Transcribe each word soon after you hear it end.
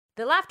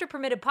The Laughter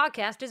Permitted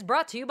podcast is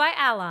brought to you by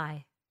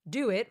Ally.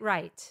 Do it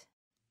right.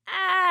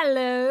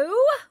 Hello.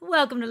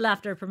 Welcome to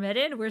Laughter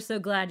Permitted. We're so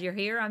glad you're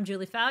here. I'm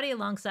Julie Foudy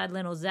alongside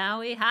Lynn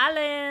Ozawi. Hi,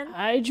 Lynn.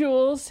 Hi,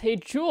 Jules. Hey,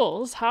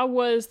 Jules, how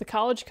was the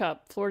College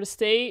Cup? Florida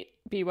State,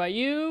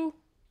 BYU,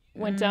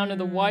 went down to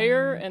the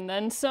wire and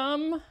then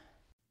some.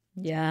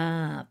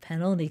 Yeah,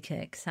 penalty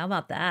kicks. How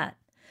about that?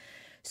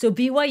 So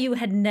BYU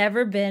had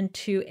never been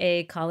to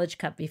a College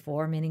Cup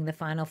before, meaning the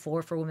Final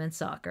Four for women's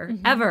soccer,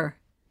 ever,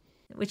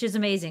 which is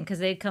amazing because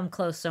they'd come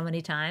close so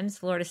many times.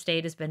 Florida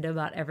State has been to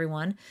about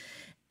everyone.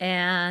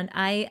 And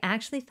I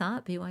actually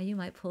thought BYU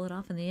might pull it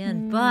off in the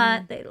end,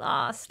 but they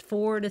lost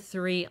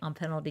 4-3 on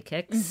penalty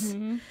kicks.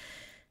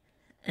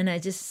 And I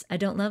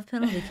don't love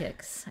penalty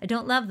kicks. I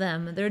don't love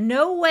them. They're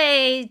no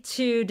way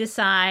to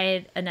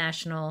decide a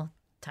national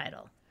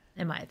title,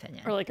 in my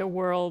opinion. Or like a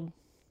world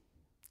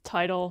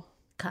title.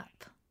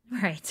 Cup.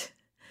 Right.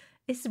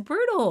 It's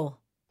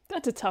brutal.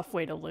 That's a tough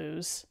way to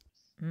lose.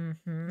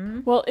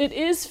 Well, it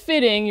is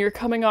fitting you're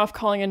coming off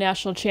calling a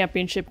national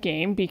championship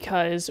game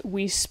because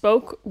we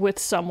spoke with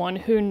someone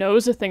who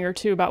knows a thing or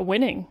two about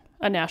winning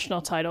a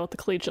national title at the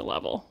collegiate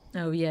level.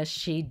 Oh, yes,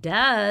 she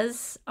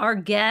does. Our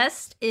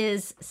guest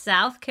is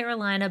South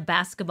Carolina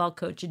basketball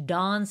coach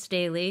Dawn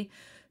Staley,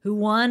 who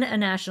won a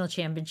national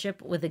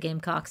championship with the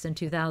Gamecocks in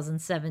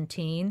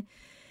 2017.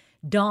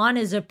 Dawn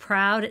is a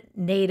proud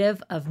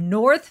native of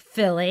North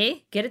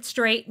Philly, get it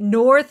straight,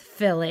 North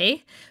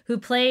Philly, who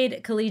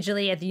played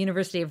collegiately at the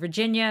University of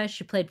Virginia.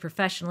 She played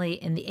professionally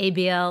in the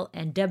ABL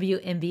and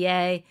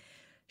WNBA.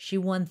 She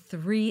won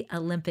 3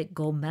 Olympic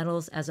gold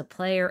medals as a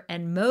player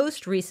and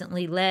most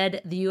recently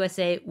led the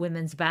USA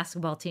women's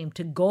basketball team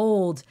to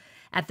gold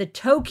at the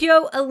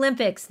Tokyo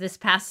Olympics this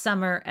past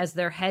summer as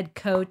their head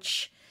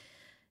coach.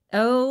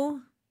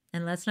 Oh,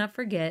 and let's not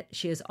forget,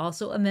 she is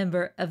also a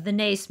member of the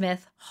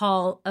Naismith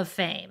Hall of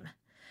Fame.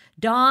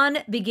 Dawn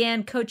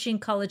began coaching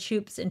college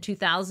hoops in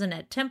 2000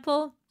 at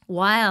Temple,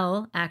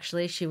 while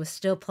actually she was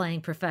still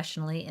playing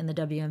professionally in the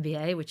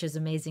WNBA, which is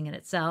amazing in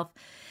itself,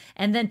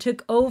 and then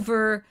took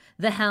over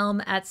the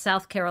helm at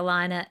South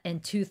Carolina in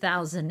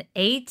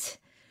 2008.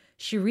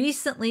 She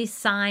recently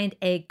signed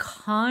a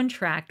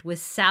contract with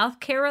South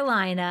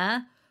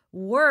Carolina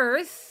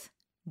worth,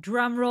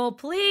 drumroll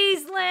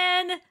please,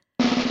 Lynn,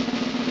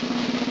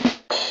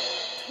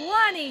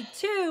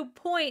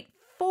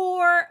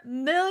 $22.4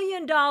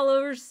 million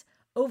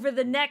over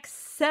the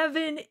next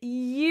 7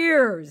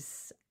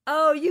 years.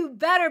 Oh, you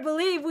better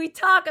believe we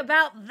talk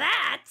about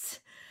that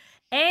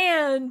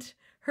and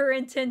her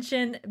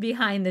intention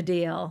behind the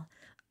deal.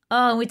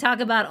 Oh, and we talk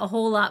about a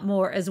whole lot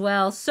more as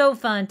well. So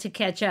fun to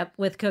catch up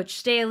with Coach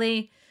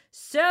Staley.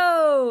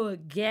 So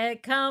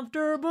get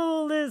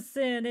comfortable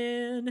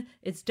listening.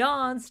 It's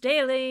Dawn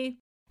Staley.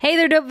 Hey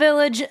there, Dope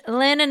Village.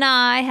 Lynn and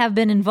I have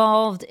been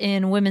involved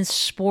in women's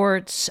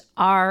sports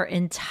our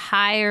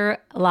entire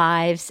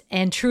lives.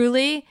 And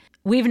truly,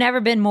 we've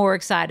never been more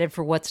excited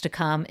for what's to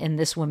come in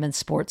this women's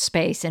sports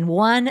space. And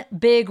one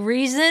big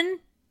reason,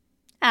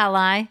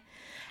 Ally.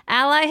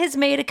 Ally has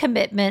made a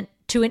commitment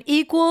to an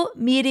equal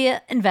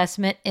media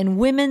investment in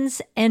women's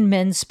and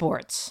men's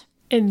sports.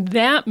 And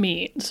that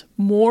means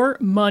more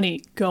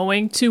money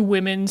going to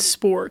women's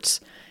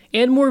sports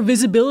and more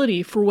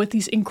visibility for what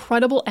these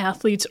incredible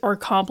athletes are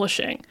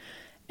accomplishing.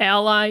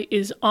 Ally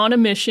is on a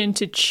mission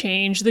to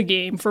change the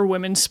game for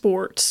women's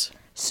sports.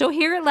 So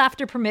here at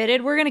Laughter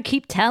Permitted, we're going to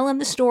keep telling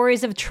the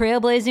stories of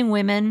trailblazing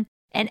women.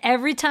 And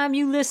every time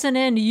you listen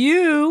in,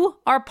 you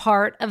are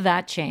part of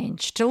that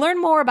change. To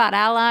learn more about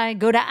Ally,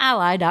 go to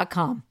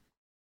ally.com.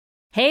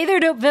 Hey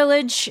there, Dope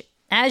Village.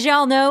 As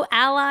y'all know,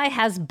 Ally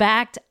has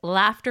backed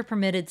Laughter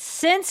Permitted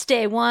since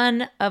day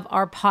one of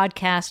our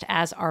podcast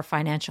as our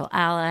financial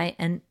ally.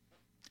 And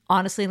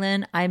honestly,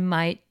 Lynn, I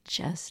might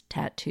just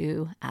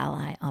tattoo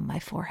Ally on my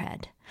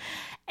forehead.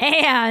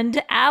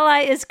 And Ally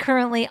is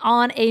currently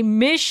on a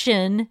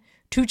mission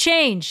to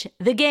change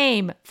the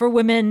game for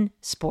women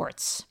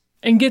sports.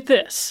 And get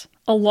this,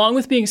 along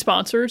with being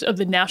sponsors of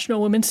the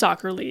National Women's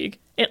Soccer League,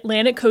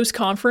 Atlantic Coast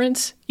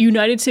Conference,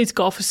 United States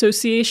Golf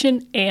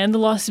Association, and the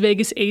Las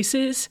Vegas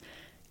Aces,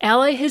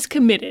 Ally has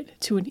committed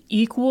to an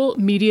equal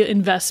media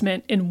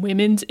investment in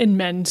women's and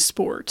men's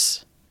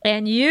sports.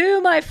 And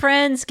you, my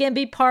friends, can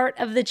be part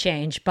of the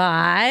change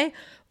by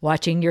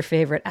watching your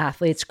favorite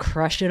athletes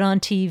crush it on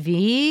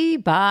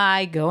TV,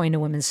 by going to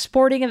women's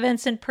sporting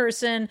events in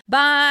person,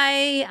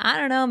 by, I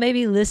don't know,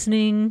 maybe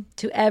listening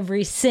to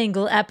every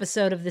single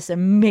episode of this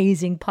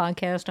amazing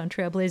podcast on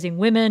trailblazing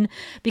women.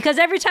 Because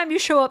every time you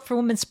show up for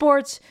women's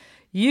sports,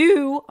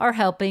 you are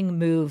helping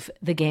move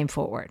the game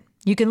forward.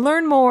 You can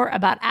learn more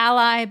about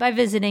Ally by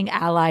visiting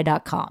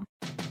ally.com.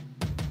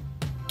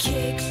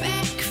 Kick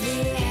back,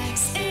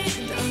 relax,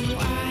 and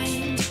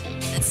unwind.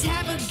 Let's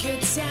have a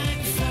good time,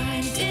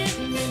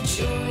 finding the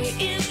joy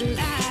in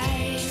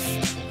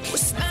life. We're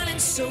smiling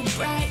so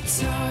bright,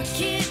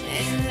 talking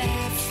and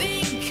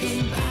laughing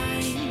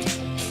combined.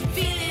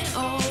 Feeling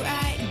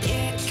alright,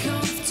 get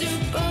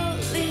comfortable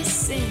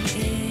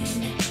listening.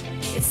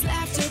 It's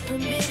Laughter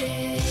Permitted.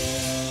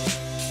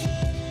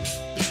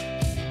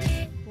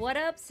 What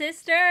up,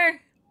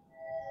 sister?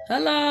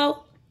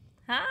 Hello.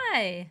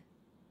 Hi.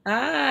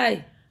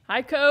 Hi.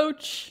 Hi,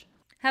 Coach.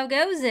 How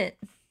goes it?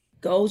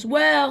 Goes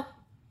well.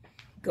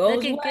 Goes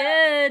Looking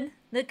well. good.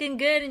 Looking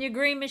good in your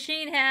green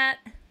machine hat.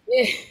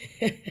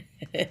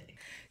 Yeah.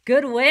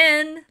 Good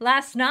win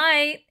last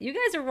night. You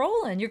guys are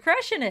rolling. You're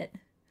crushing it.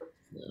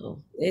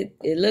 No,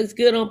 it looks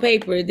good on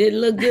paper. It didn't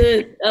look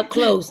good up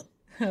close.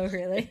 Oh,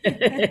 really?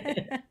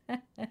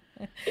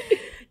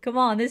 Come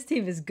on, this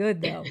team is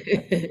good though.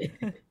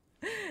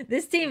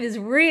 This team is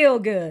real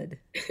good.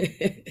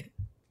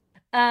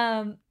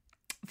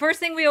 First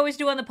thing we always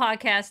do on the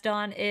podcast,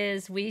 Dawn,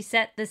 is we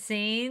set the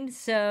scene.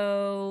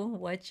 So,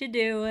 what you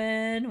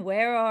doing?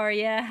 Where are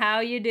you? How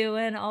you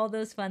doing? All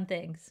those fun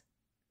things.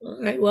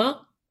 All right.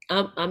 Well,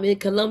 I'm in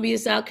Columbia,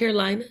 South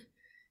Carolina.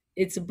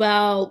 It's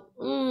about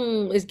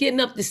it's getting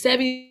up to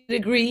 70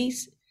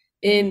 degrees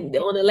on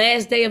the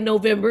last day of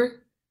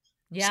November.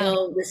 Yeah.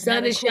 So the sun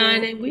another is cool-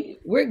 shining.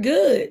 We're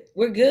good.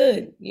 We're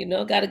good. You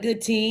know, got a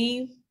good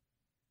team.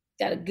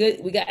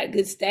 We got a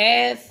good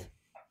staff.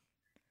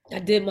 I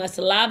did my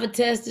saliva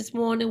test this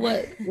morning.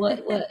 What?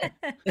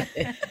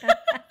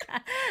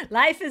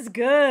 Life is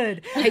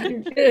good. Like,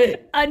 it's good.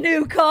 A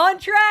new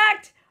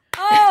contract.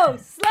 Oh,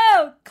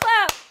 slow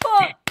clap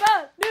for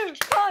the new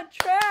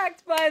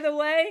contract, by the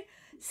way.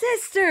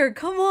 Sister,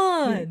 come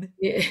on.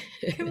 Yeah.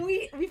 Can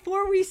we,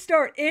 before we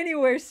start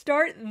anywhere,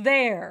 start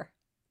there?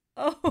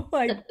 Oh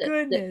my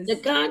goodness. The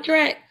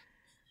contract.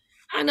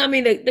 I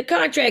mean, the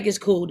contract is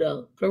cool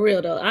though, for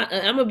real though.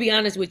 I'm gonna be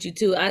honest with you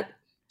too. I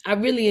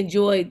really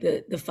enjoyed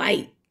the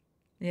fight.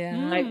 Yeah.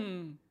 Like,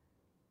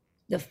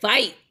 the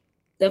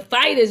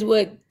fight is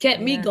what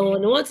kept me Yeah.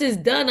 going. And once it's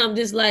done, I'm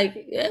just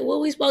like, what are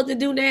we supposed to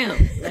do now?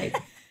 Like,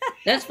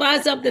 let's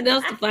find something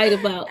else to fight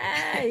about.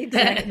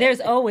 Exactly. There's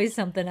always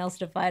something else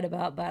to fight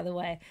about, by the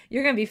way.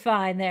 You're going to be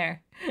fine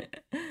there.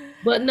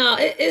 But no,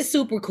 it's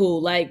super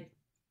cool. Like,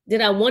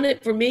 did I want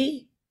it for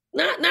me?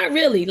 Not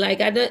really.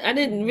 Like, I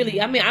didn't really.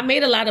 I mean, I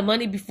made a lot of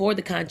money before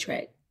the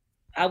contract.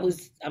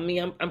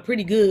 I'm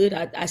pretty good.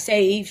 I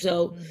saved,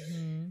 so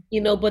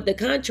but the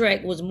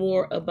contract was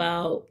more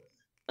about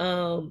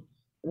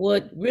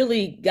what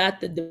really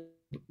got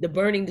the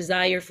burning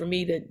desire for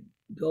me to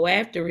go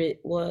after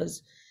it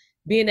was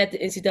being at the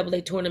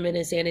NCAA tournament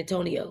in San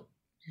Antonio.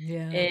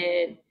 Yeah.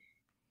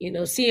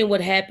 And seeing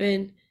what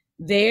happened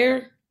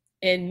there,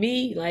 and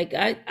me, like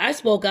I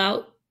spoke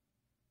out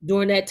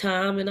during that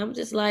time, and I'm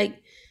just like,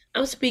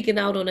 I'm speaking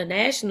out on a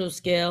national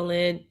scale,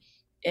 and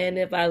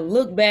if I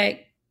look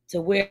back to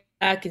where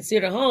I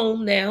consider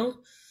home now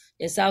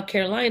in South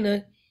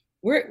Carolina,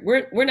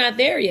 we're not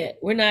there yet.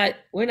 We're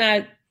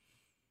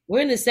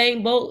in the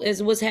same boat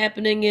as what's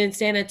happening in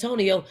San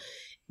Antonio,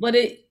 but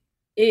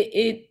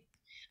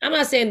I'm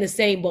not saying the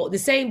same boat. The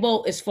same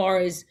boat as far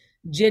as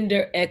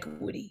gender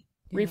equity.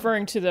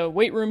 Referring to the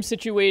weight room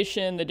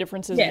situation, the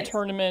differences in Yes.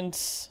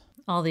 tournaments.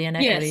 All the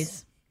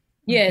inequities.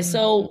 Yeah,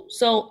 so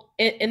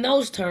in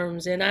those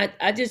terms, and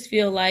I just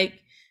feel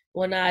like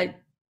when I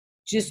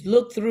just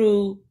look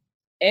through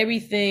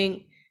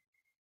everything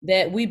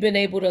that we've been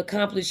able to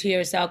accomplish here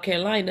in South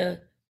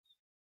Carolina,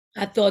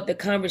 I thought the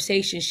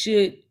conversation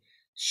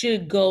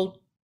should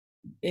go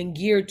and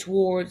gear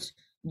towards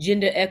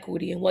gender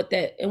equity and what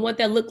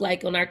that looked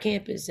like on our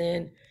campus.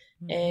 And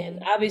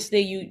obviously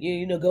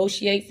you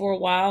negotiate for a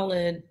while,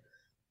 and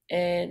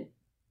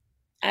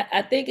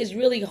I think it's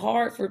really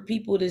hard for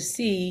people to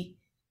see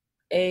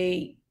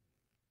a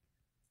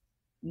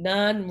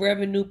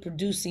non-revenue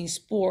producing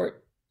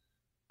sport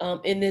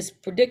in this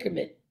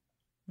predicament.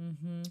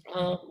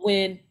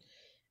 When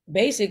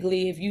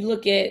basically, if you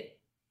look at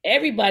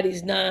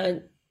everybody's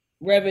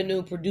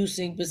non-revenue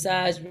producing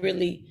besides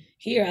really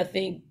here, I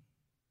think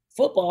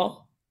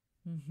football.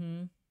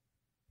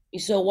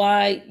 So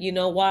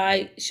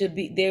why should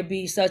there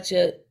be such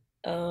a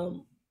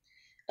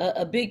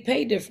big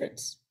pay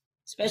difference,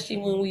 especially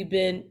when we've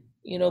been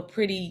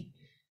pretty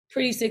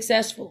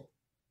successful.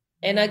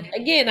 And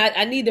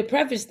I need to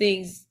preface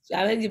things.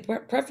 I need to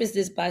preface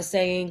this by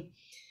saying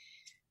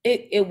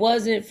it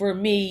wasn't for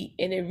me,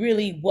 and it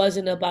really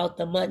wasn't about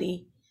the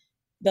money.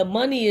 The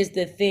money is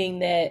the thing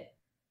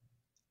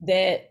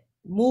that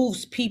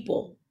moves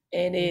people,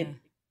 and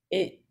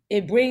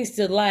it brings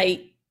to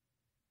light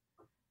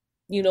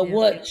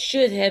what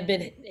should have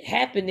been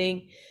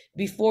happening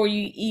before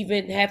you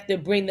even have to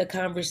bring the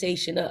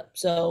conversation up.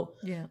 So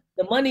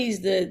the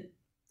money's the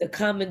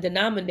common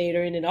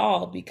denominator in it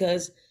all,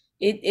 because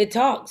it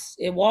talks,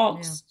 it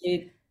walks,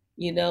 it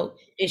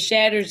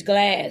shatters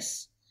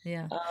glass.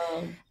 Yeah.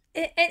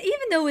 And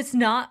even though it's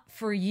not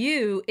for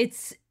you,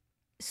 it's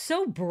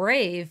so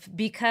brave,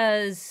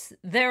 because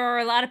there are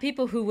a lot of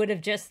people who would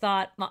have just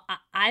thought,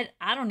 I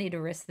don't need to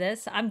risk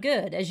this. I'm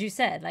good. As you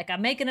said, like,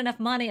 I'm making enough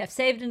money. I've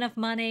saved enough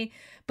money.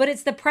 But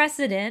it's the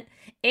precedent,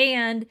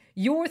 and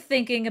you're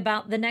thinking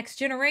about the next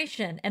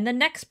generation and the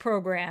next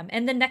program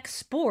and the next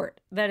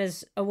sport that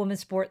is a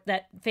women's sport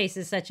that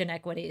faces such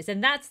inequities.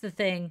 And that's the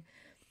thing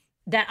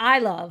that I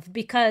love,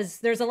 because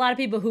there's a lot of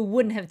people who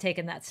wouldn't have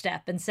taken that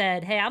step and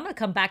said, hey, I'm going to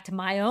come back to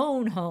my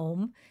own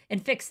home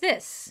and fix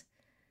this.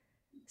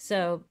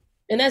 So,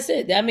 And that's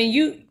it. I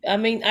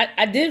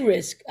did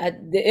risk.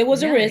 It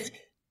was a yeah. risk.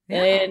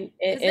 Yeah. And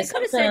Because they could have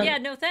said, sometimes, yeah,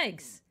 no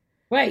thanks.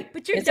 right.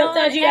 But you're And Dawn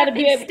sometimes you got to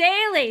be effing able,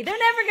 Staley. They're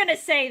never going to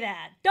say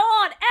that.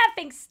 Dawn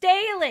effing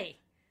Staley.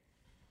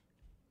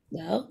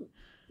 no,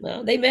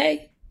 well, they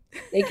may.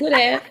 They could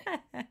have.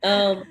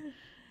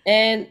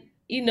 And,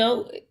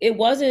 it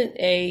wasn't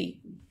a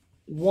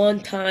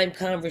one-time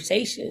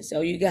conversation.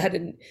 So you got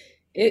to,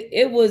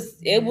 it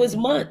was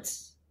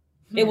months.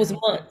 It was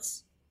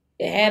months.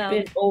 It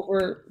happened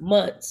over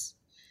months.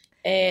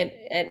 And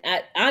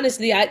I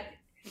honestly, I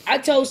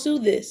told Sue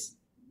this.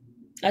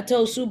 I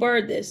told Sue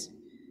Bird this.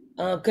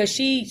 Because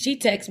she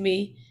texted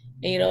me,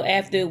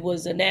 after it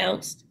was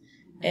announced.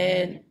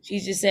 And she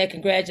just said,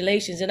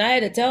 congratulations. And I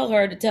had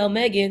to tell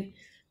Megan,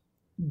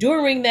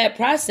 during that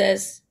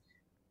process,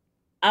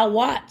 I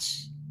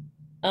watched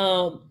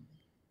LFG,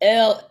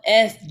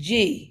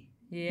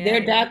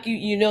 their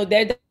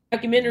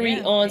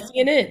documentary on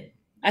CNN.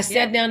 I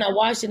sat down, I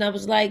watched it, and I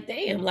was like,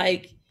 damn,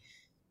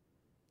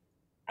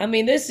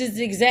 this is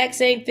the exact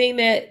same thing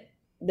that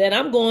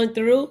I'm going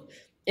through.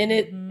 And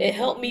it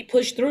helped me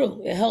push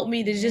through. It helped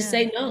me to just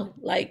say no.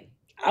 Like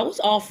I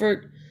was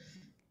offered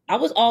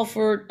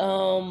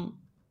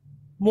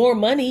more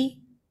money.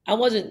 I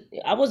wasn't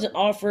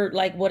offered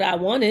like what I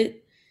wanted.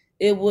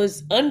 It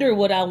was under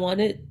what I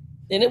wanted,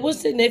 and it was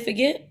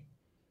significant.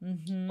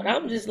 But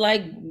I'm just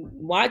like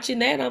watching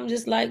that. I'm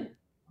just like,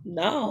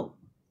 no,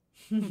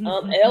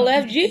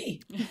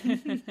 LFG,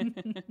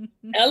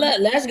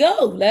 let's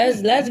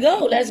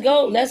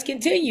go, let's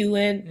continue,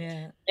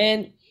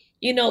 and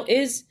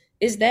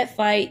is that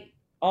fight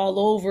all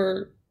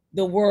over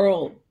the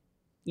world,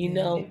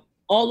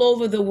 all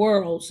over the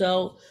world.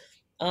 So,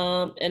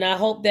 and I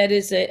hope that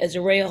is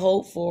a ray of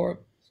hope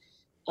for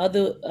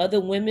other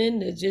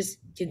women to just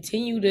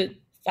continue to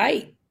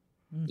fight,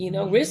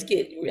 risk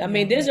it. I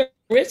mean, there's a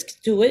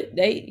risk to it.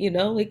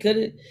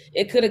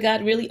 It could have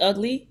got really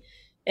ugly,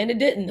 and it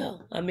didn't though.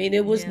 I mean,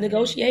 it was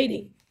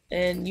negotiating,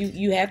 and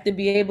you have to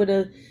be able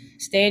to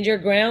stand your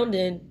ground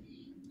and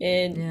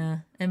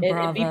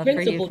bravo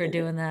for you for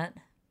doing that.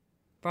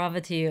 Bravo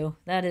to you.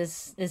 That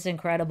is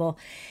incredible.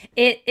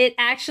 It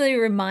actually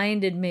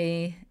reminded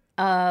me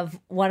of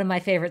one of my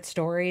favorite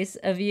stories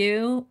of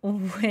you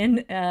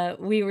when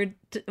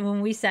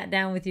when we sat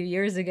down with you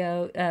years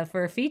ago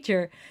for a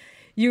feature.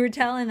 You were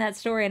telling that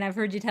story, and I've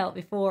heard you tell it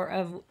before,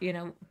 of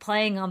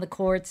playing on the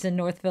courts in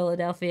North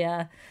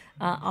Philadelphia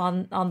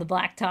on the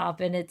blacktop,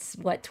 and it's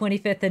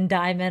 25th and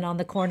Diamond, on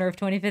the corner of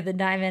 25th and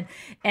Diamond,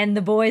 and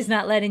the boys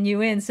not letting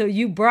you in, so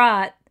you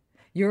brought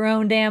your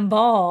own damn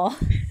ball.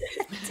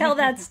 Tell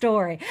that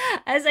story.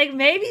 I was like,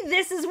 maybe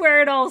this is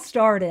where it all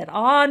started,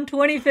 on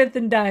 25th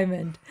and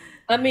Diamond.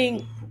 I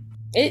mean,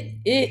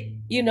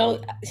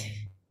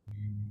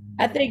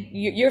 I think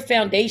your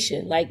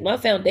foundation, like my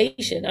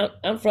foundation,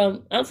 I'm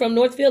from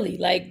North Philly.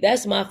 Like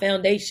that's my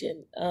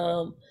foundation.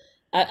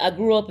 I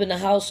grew up in a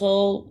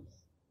household,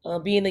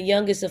 being the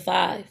youngest of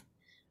 5.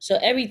 So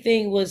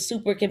everything was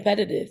super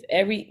competitive.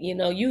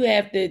 You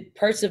have to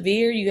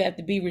persevere. You have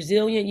to be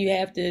resilient. You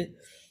have to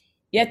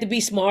be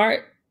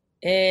smart.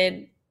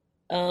 And,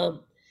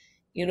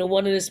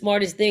 one of the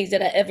smartest things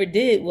that I ever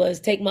did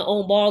was take my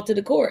own ball to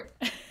the court.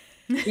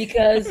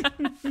 Because,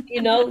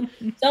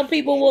 some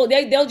people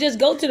they'll just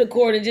go to the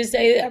court and just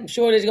say, I'm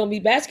sure there's going to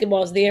be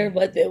basketballs there,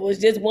 but there was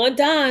just one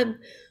time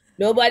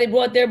nobody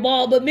brought their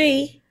ball but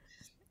me.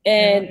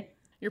 And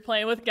you're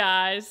playing with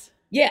guys.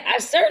 Yeah, I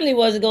certainly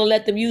wasn't going to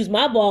let them use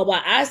my ball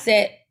while I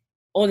sat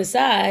on the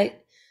side.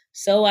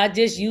 So I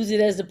just used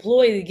it as a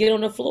ploy to get on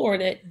the floor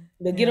and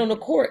to get on the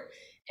court.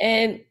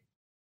 And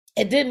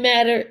it didn't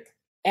matter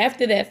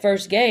after that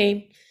first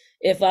game.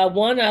 If I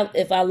won,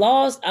 if I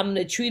lost, I'm going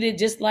to treat it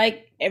just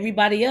like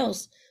everybody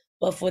else.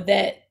 But for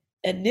that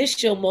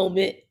initial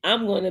moment,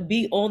 I'm going to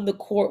be on the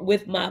court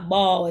with my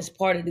ball as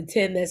part of the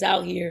 10 that's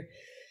out here.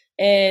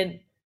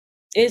 And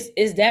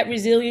it's that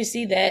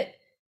resiliency that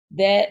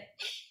it's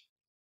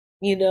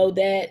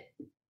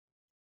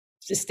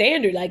the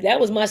standard. Like that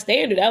was my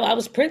standard. I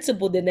was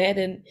principled in that.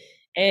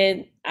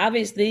 And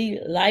obviously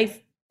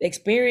life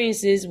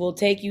experiences will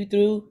take you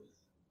through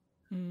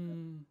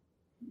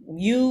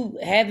you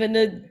having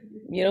to,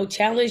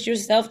 challenge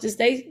yourself to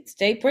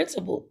stay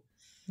principled.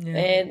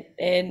 Yeah.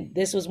 And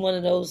this was one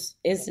of those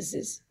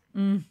instances.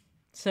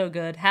 So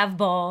good. Have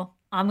ball.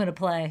 I'm gonna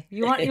play.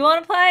 You want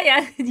to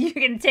play? You're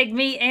gonna take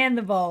me and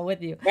the ball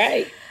with you.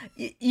 Right.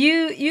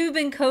 You've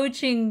been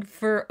coaching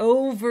for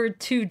over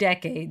 2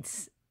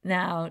 decades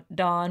now,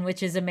 Dawn,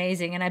 which is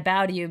amazing. And I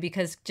bow to you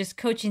because just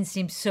coaching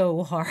seems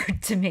so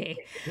hard to me.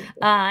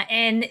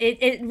 And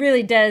it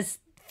really does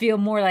feel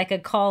more like a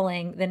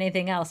calling than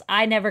anything else.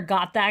 I never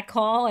got that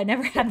call. I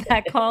never had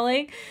that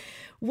calling.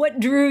 What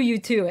drew you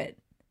to it?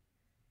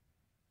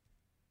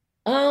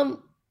 I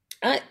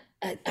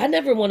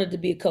never wanted to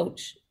be a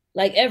coach,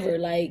 like ever.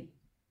 Like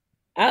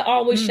I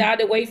always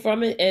shied away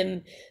from it.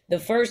 And the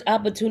first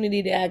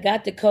opportunity that I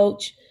got to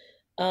coach,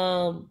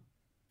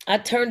 I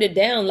turned it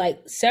down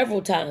like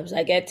several times.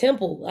 Like at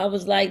Temple, I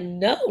was like,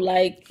 no,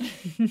 like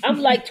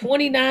I'm like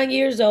 29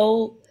 years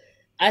old.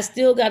 I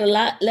still got a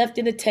lot left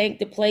in the tank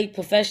to play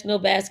professional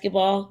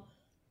basketball.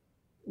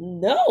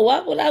 No, why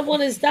would I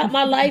want to stop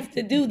my life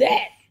to do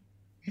that?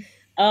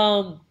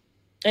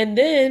 And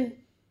then,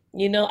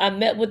 I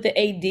met with the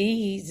AD.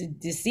 He's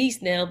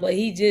deceased now, but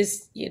he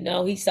just,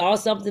 he saw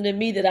something in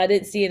me that I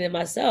didn't see it in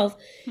myself.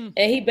 And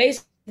he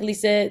basically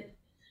said,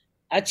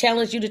 I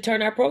challenge you to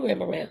turn our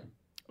program around.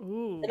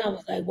 Ooh. And I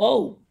was like,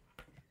 whoa,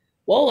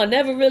 I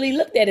never really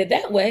looked at it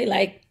that way.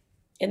 Like,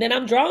 and then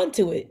I'm drawn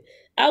to it.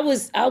 I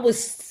was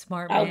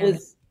smart man.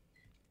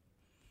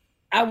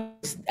 I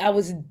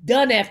was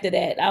done after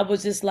that. I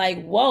was just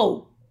like,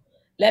 whoa,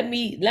 let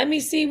me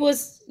see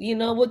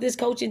what this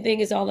coaching thing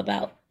is all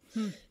about.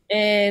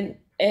 And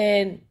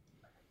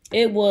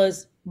it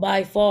was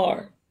by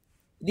far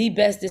the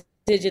best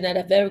decision that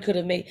I've ever could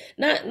have made.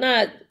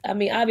 I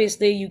mean,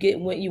 obviously you get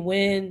when you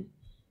win,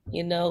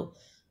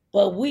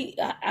 but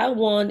I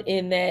won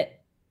in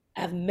that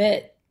I've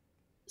met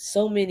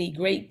so many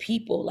great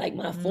people, like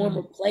my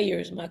former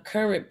players, my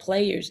current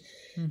players.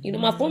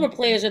 My former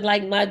players are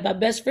like my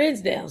best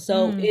friends now.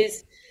 So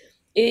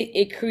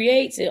it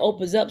creates, it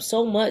opens up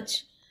so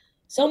much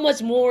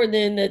more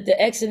than the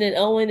X and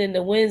Owen and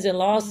the wins and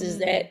losses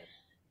that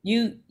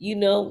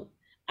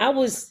I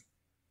was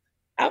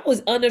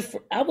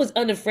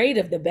unafraid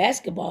of the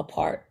basketball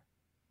part.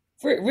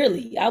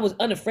 Really, I was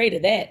unafraid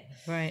of that.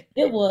 Right.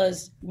 It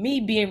was me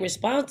being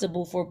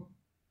responsible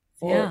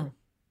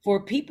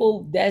for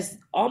people that's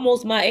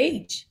almost my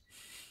age.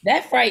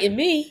 That frightened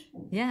me.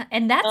 Yeah,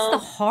 and that's the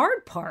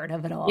hard part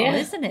of it all,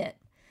 isn't it?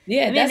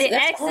 Yeah, I mean, the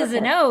X's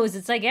and O's,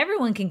 it's like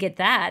everyone can get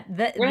that.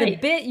 The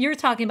bit you're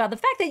talking about, the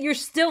fact that you're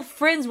still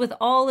friends with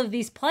all of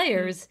these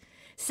players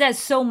says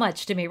so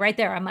much to me right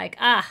there. I'm like,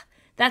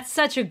 that's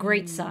such a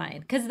great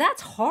sign, because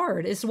that's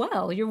hard as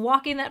well. You're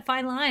walking that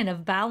fine line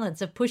of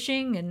balance, of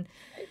pushing and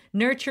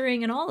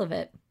nurturing and all of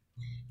it.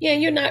 Yeah,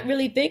 and you're not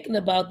really thinking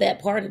about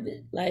that part of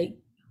it. Like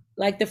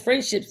the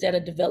friendships that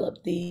are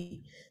developed,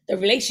 the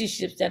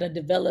relationships that are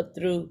developed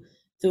through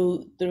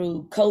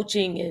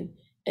coaching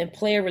and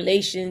player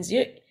relations.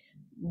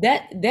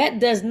 That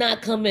does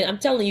not come in. I'm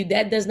telling you,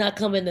 that does not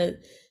come in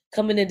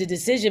the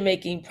decision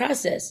making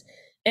process,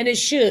 and it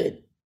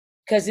should,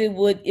 because it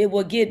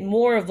would get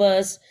more of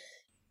us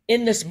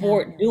in the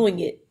sport doing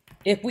it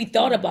if we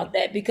thought about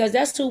that, because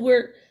that's who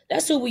we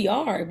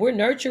are. We're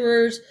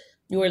nurturers.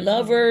 We're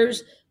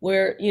lovers.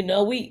 We're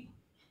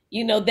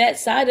that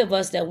side of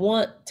us that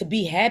want to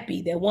be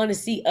happy, that want to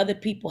see other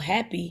people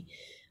happy,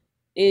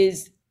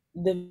 is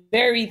the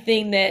very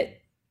thing that,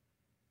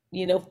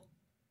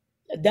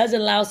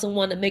 doesn't allow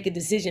someone to make a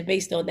decision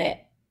based on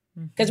that.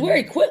 Because we're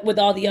equipped with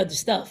all the other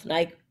stuff.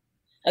 Like,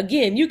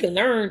 again, you can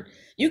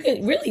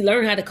really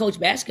learn how to coach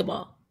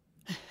basketball.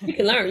 You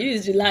can learn. You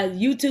use a lot of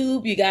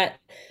YouTube. You got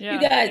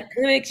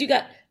clinics.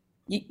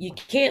 You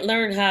can't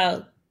learn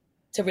how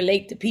to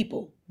relate to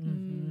people.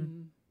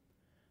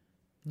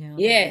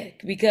 Yeah,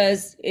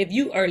 because if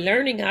you are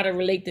learning how to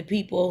relate to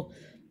people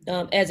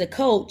as a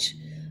coach,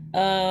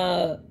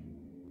 you're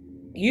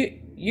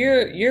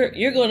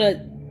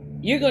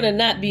gonna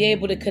not be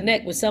able to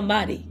connect with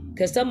somebody,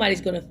 because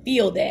somebody's gonna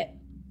feel that.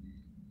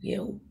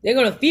 They're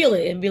gonna feel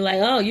it and be like,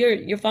 "Oh,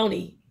 you're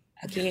phony.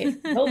 I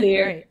can't go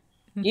there." Right.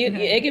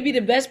 It could be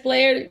the best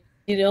player,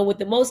 with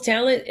the most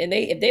talent, and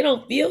if they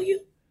don't feel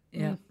you,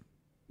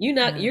 you're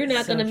not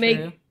gonna make.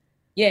 True.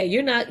 Yeah,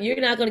 you're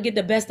not gonna get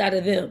the best out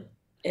of them.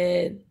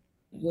 And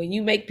when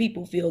you make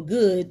people feel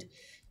good,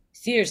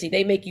 seriously,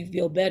 they make you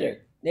feel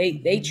better.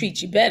 They treat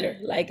you better.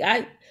 Like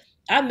I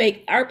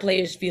make our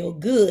players feel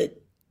good.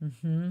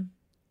 And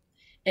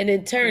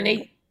in turn,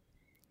 they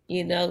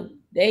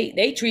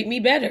treat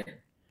me better.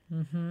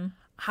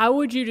 How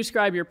would you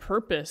describe your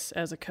purpose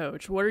as a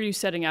coach? What are you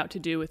setting out to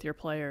do with your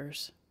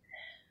players?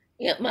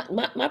 Yeah,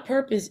 my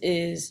purpose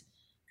is,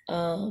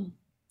 I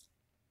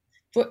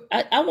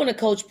want to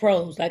coach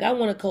pros. Like, I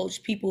want to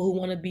coach people who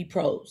want to be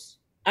pros.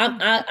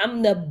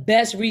 I'm the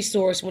best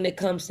resource when it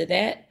comes to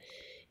that.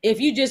 If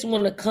you just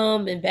want to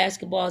come in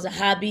basketball as a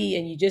hobby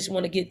and you just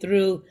want to get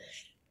through,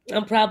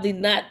 I'm probably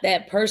not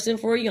that person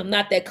for you. I'm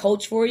not that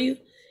coach for you.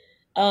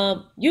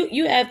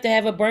 You have to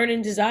have a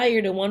burning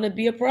desire to want to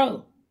be a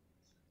pro,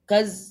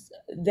 because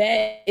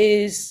that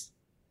is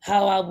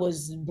how I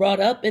was brought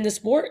up in the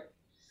sport.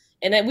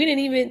 And we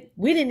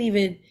didn't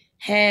even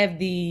have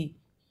the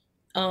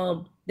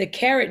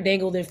carrot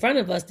dangled in front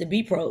of us to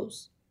be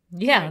pros.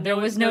 Yeah, there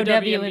was no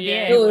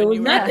WNBA. It was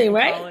nothing,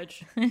 right?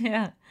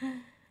 Yeah.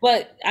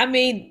 But I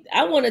mean,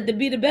 I wanted to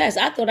be the best.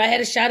 I thought I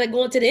had a shot at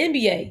going to the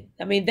NBA.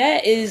 I mean,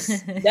 that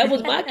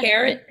was my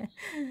carrot.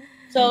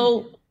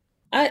 So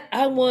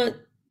I want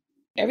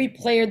every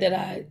player that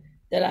I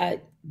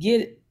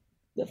get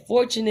the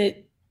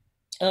fortunate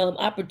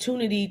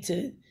opportunity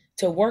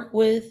to work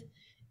with,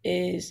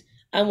 is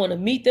I want to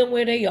meet them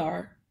where they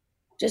are,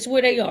 just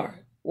where they are,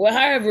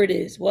 however it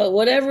is,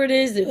 whatever it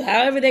is,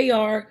 however they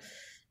are.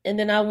 And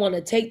then I want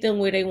to take them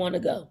where they want to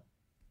go.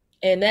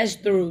 And that's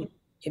through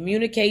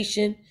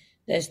communication.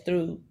 That's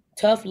through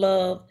tough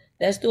love.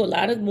 That's through a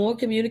lot of more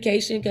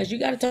communication, because you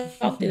got to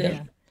talk to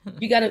them.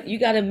 You got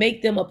to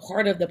make them a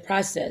part of the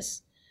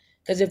process.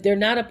 Because if they're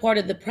not a part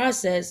of the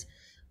process,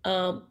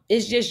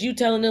 it's just you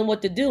telling them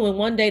what to do. And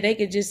one day they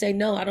could just say,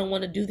 no, I don't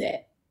want to do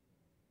that.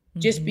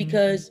 Just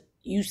because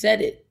you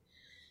said it.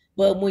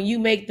 But when you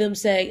make them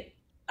say,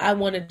 I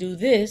want to do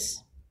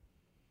this,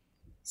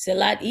 it's a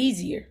lot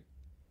easier.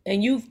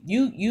 And you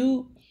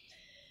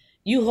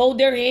hold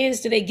their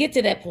hands till they get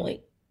to that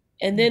point.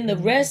 And then the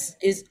rest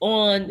is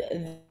on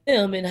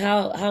them and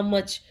how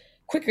much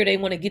quicker they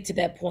want to get to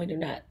that point or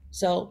not.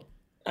 So,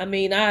 I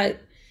mean, I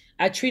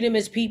treat them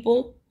as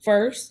people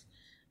first.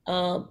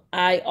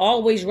 I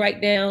always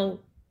write down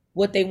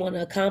what they want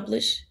to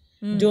accomplish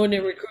during the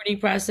recruiting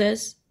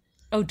process.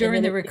 Oh,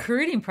 during the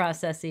recruiting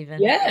process,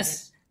 even.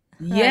 Yes.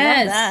 I love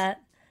Yes.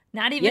 that.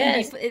 Not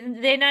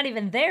even they're not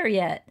even there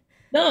yet.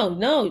 No.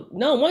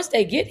 Once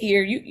they get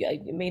here,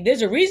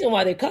 there's a reason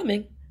why they're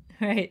coming.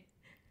 Right.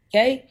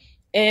 Okay.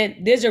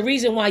 And there's a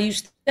reason why you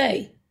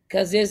stay,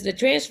 because there's the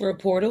transfer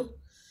portal,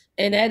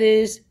 and that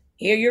is,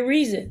 here are your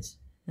reasons.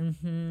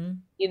 Mm-hmm.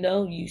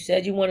 You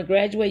said you want to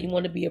graduate, you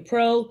want to be a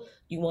pro,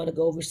 you want to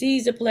go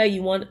overseas to play,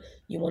 you want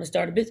to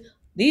start a business.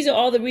 These are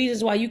all the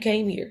reasons why you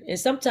came here. And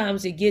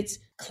sometimes it gets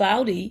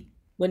cloudy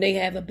when they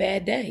have a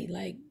bad day,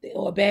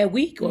 or a bad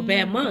week or a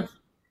bad month.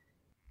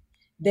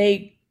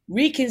 They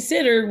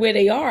reconsider where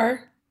they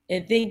are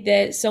and think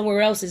that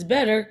somewhere else is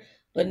better.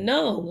 But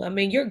no, I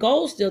mean, your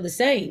goal's still the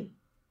same.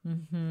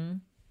 Mm-hmm.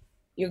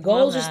 Your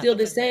goals are still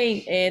the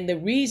same. And the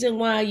reason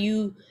why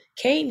you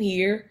came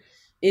here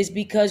is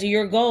because of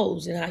your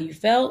goals and how you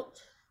felt.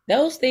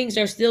 Those things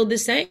are still the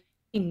same.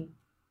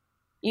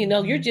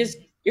 You're just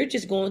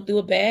going through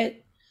a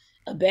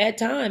bad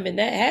time. And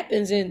that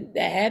happens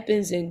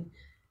in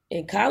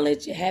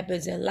college, it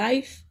happens in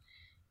life.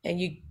 And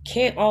you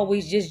can't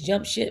always just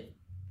jump ship.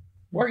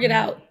 Work it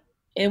out.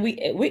 And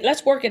we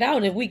let's work it out.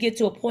 And if we get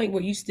to a point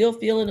where you still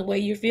feeling the way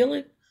you're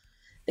feeling,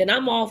 then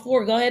I'm all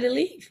for go ahead and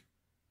leave.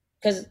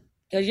 Because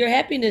your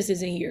happiness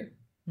isn't here.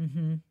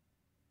 Mm-hmm.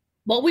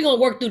 But we're going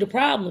to work through the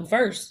problem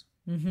first.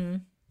 Mm-hmm.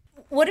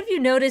 What have you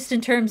noticed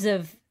in terms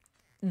of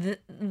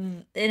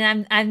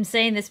and I'm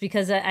saying this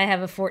because I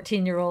have a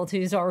 14-year-old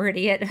who's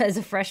already as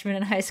a freshman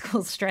in high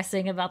school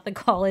stressing about the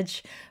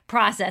college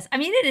process. I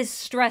mean, it is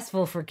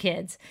stressful for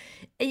kids.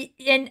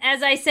 And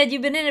as I said,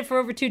 you've been in it for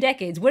over 2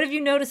 decades. What have you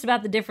noticed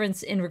about the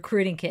difference in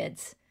recruiting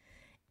kids?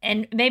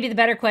 And maybe the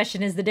better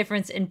question is the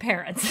difference in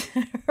parents,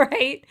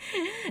 right?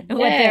 And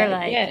what they're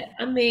like. Yeah,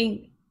 I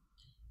mean,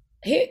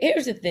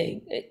 here's the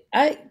thing.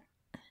 I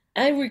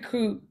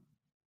recruit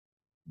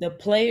the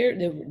player,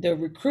 the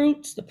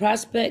recruits, the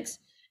prospects,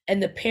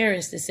 and the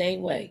parents the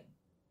same way.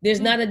 There's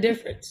not a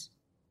difference.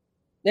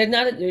 There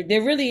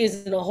really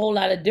isn't a whole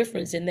lot of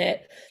difference in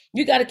that.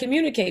 You got to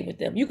communicate with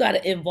them. You got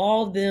to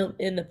involve them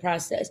in the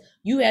process.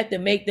 You have to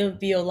make them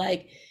feel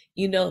like,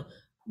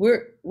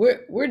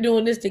 we're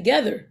doing this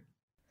together.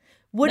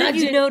 What have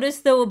you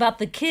noticed though about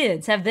the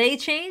kids? Have they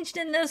changed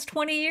in those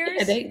 20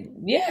 years?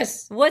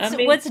 Yes.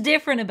 What's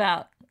different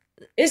about?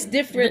 It's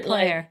different. The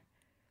player.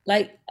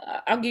 Like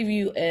I'll give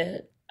you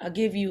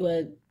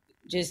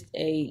just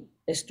a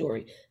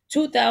story.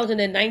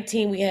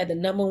 2019, we had the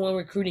 #1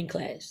 recruiting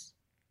class,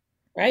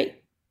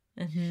 right?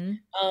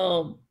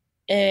 Mm-hmm.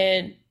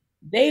 And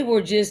they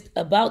were just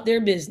about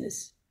their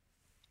business.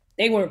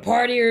 They weren't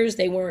partiers.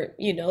 They weren't,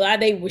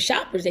 they were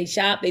shoppers. They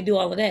shop. They do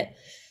all of that.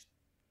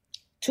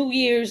 2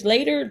 years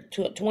later,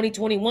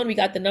 2021, we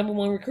got the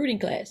 #1 recruiting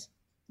class.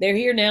 They're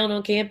here now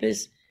on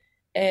campus,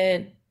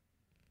 and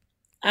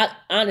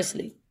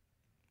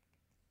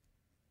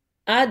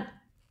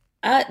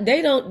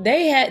they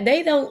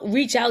don't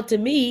reach out to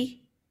me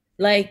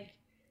like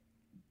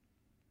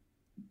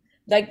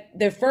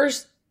their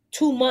first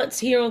 2 months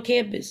here on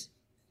campus.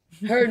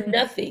 Heard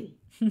nothing,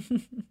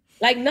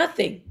 like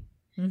nothing.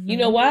 Mm-hmm. You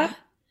know why?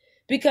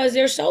 Because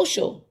they're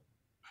social.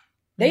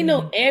 They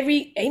know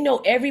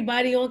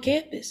everybody on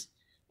campus.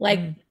 Like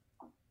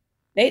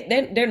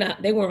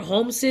they weren't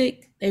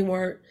homesick. They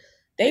were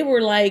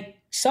like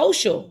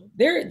social.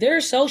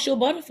 They're social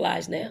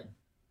butterflies now.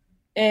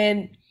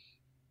 And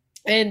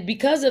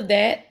because of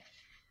that,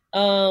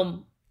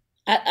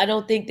 I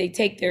don't think they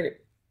take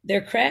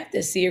their craft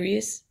as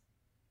serious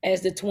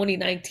as the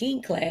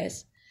 2019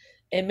 class.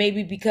 And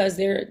maybe because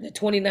the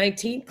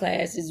 2019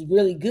 class is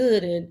really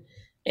good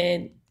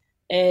and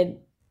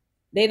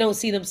they don't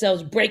see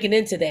themselves breaking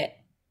into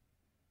that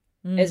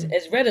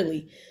as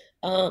readily.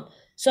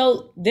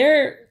 So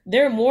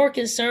they're more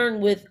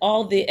concerned with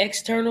all the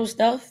external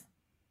stuff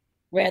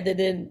rather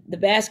than the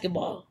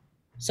basketball.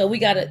 So we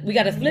gotta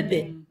flip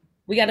it.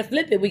 We gotta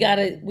flip it. We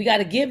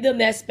gotta give them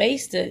that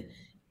space to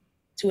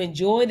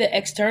enjoy the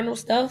external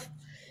stuff.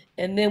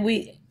 And then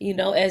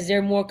as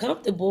they're more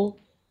comfortable,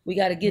 we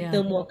gotta get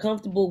them more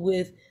comfortable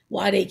with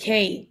why they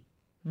came.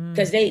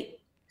 Because they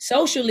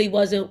socially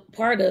wasn't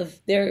part of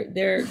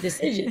their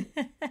decision.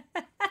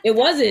 It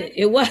wasn't.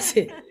 It was.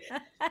 We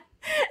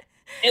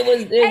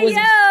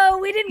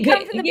didn't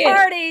come for the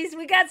parties.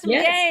 We got some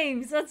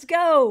games. Let's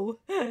go.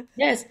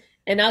 Yes.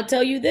 And I'll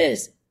tell you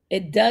this,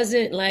 it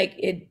doesn't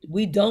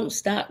we don't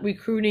stop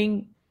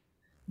recruiting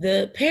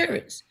the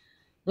parents.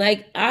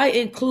 Like I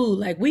include,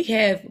 like we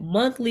have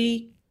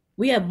monthly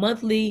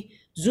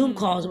Zoom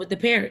calls with the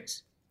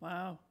parents,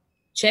 Wow.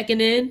 checking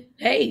in.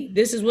 Hey,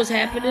 this is what's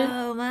happening.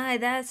 Oh my,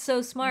 that's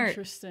so smart.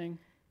 Interesting.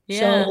 Yeah.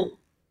 So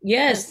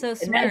yes, That's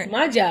so and that's smart.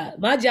 my job.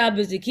 My job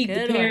is to keep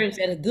Good the one. parents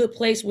at a good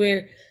place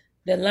where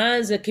the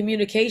lines of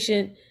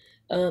communication,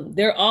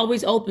 they're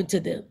always open to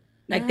them.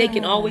 Like they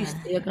can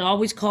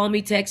always call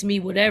me, text me,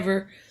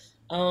 whatever.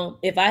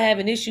 If I have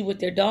an issue with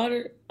their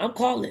daughter, I'm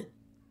calling.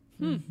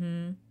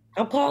 Mm-hmm.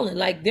 I'm calling.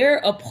 Like they're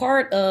a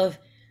part of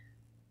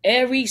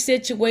every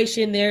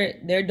situation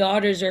their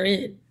daughters are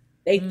in.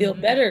 They feel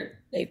better.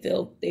 They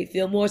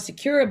feel more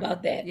secure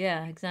about that.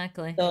 Yeah,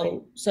 exactly.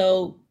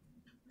 So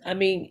I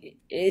mean,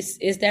 it's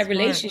that Smart.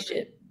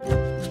 relationship.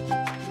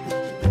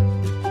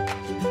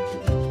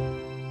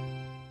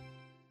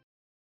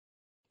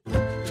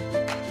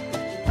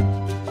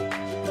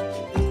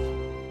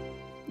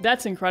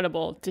 That's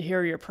incredible to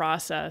hear your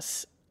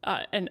process.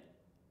 And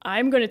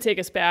I'm going to take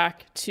us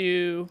back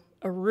to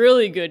a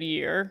really good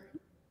year,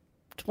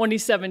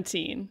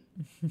 2017,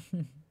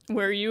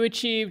 where you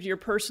achieved your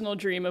personal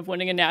dream of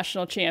winning a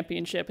national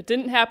championship. It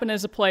didn't happen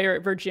as a player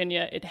at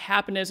Virginia. It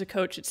happened as a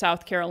coach at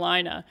South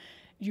Carolina.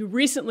 You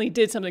recently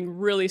did something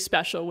really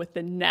special with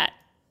the net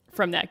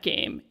from that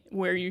game,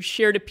 where you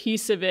shared a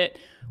piece of it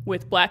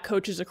with Black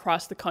coaches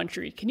across the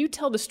country. Can you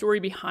tell the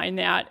story behind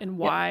that and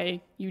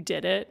why you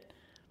did it?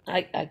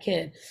 I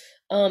can.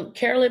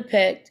 Carolyn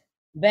Peck,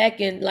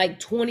 back in like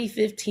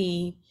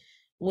 2015,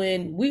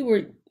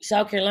 when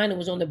South Carolina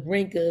was on the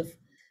brink of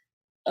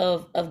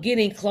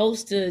getting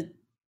close to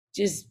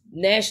just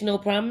national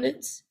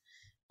prominence,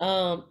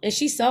 and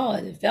she saw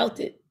it and felt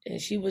it, and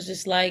she was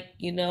just like,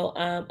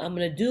 I'm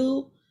gonna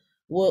do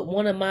what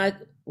one of my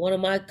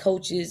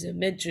coaches and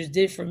mentors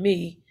did for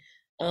me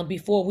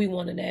before we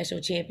won a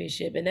national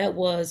championship, and that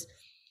was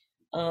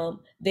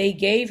they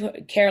gave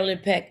Carolyn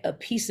Peck a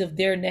piece of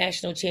their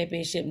national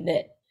championship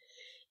net,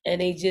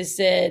 and they just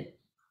said,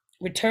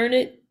 "Return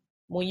it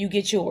when you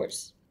get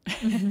yours."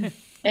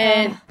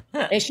 and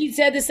she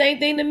said the same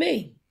thing to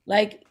me.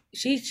 Like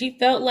she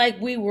felt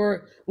like we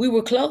were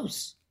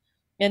close,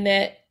 and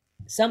that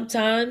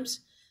sometimes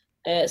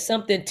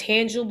something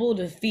tangible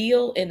to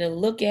feel and to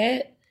look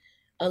at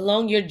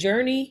along your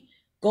journey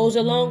goes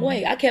a long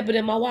way. I kept it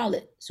in my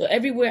wallet, so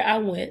everywhere I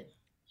went.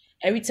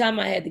 Every time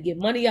I had to get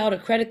money out, a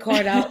credit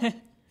card out,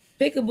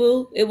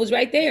 Peekaboo, it was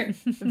right there.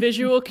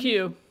 Visual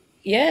cue.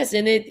 Yes,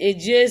 and it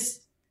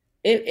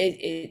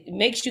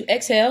makes you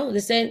exhale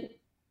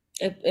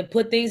and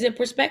put things in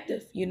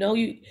perspective. You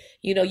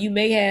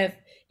may have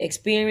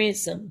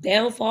experienced some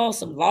downfalls,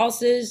 some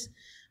losses,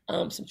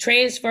 some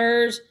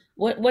transfers,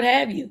 what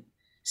have you.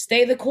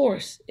 Stay the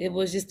course. It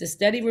was just a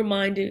steady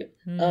reminder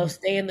of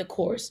staying the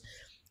course.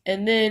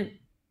 And then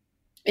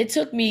it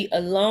took me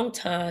a long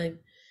time.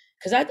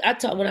 Because I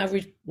taught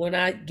when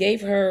I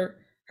gave her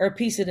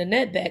piece of the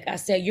net back, I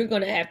said, you're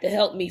going to have to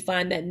help me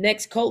find that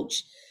next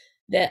coach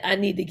that I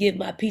need to give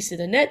my piece of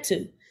the net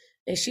to.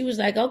 And she was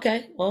like,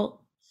 okay,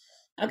 well,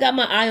 I got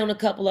my eye on a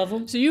couple of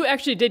them. So you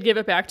actually did give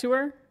it back to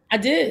her? I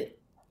did.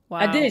 Wow.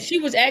 I did. She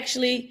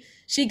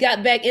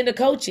got back into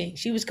coaching.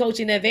 She was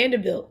coaching at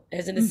Vanderbilt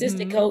as an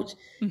assistant coach.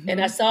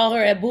 And I saw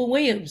her at Boo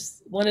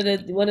Williams, one of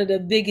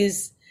the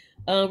biggest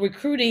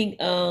recruiting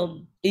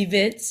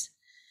events.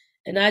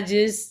 And I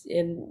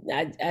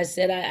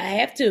said, I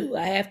have to,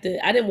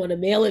 I didn't want to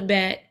mail it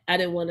back. I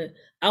wanted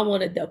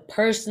to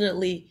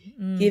personally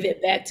give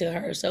it back to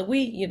her. So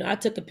I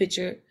took a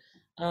picture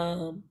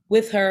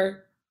with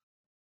her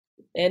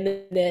and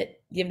that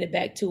giving it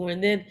back to her.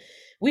 And then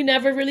we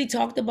never really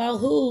talked about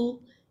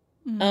who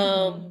in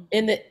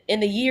the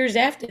years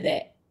after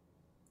that.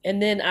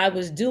 And then I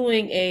was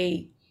doing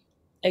a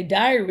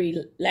diary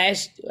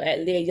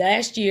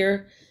last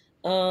year,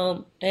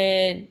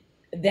 and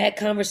that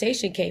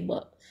conversation came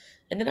up,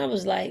 and then I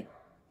was like,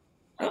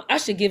 I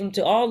should give them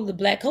to all of the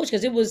Black coaches,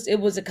 because it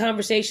was a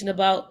conversation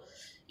about,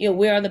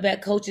 where are the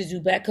Black coaches? Do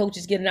Black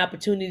coaches get an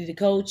opportunity to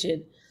coach?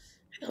 And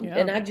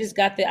I just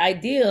got the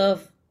idea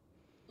of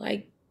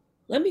like,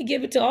 let me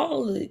give it to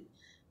all of the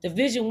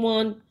Division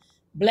I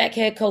Black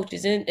head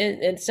coaches,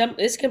 and some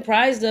it's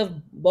comprised of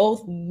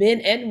both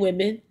men and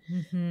women.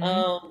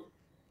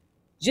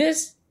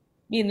 Just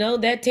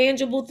that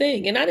tangible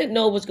thing, and I didn't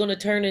know it was going to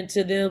turn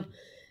into them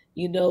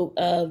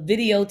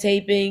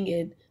videotaping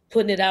and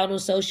putting it out on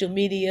social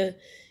media.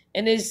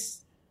 And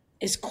it's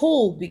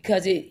cool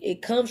because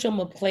it comes from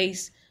a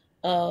place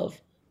of,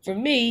 for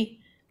me,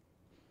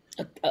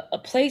 a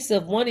place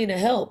of wanting to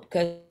help,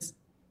 because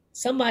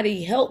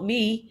somebody helped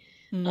me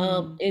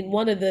in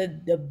one of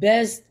the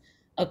best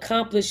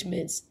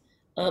accomplishments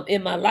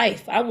in my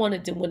life. I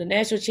wanted to win a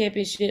national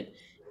championship,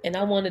 and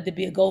I wanted to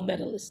be a gold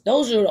medalist.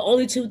 Those are the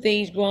only two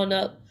things growing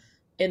up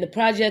in the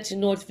projects in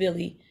North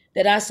Philly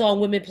that I saw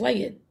women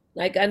playing.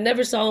 Like I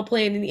never saw them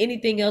playing in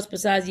anything else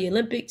besides the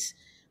Olympics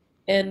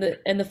and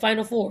the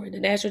Final Four and the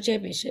national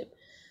championship.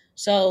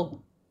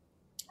 So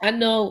I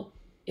know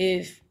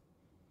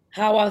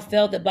how I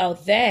felt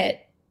about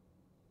that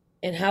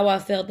and how I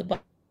felt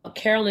about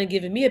Carolyn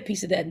giving me a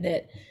piece of that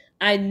net,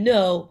 I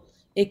know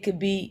it could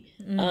be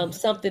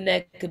something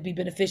that could be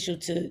beneficial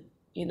to,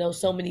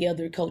 so many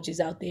other coaches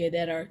out there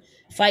that are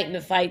fighting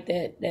the fight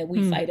that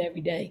we fight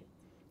every day.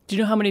 Do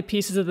you know how many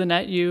pieces of the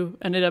net you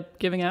ended up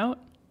giving out?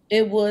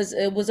 It was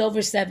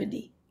over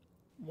 70.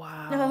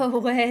 Wow. No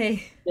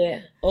way.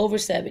 Yeah, over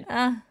 70.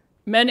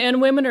 Men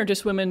and women, or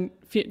just women,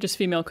 just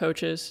female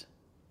coaches?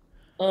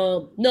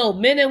 No,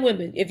 men and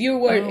women. If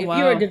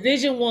you're a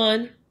Division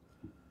I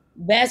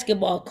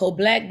basketball coach,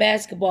 black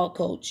basketball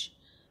coach,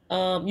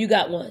 you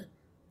got one.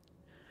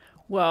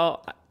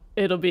 Well,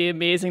 it'll be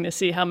amazing to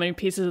see how many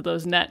pieces of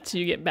those nets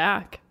you get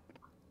back.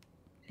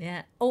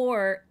 Yeah.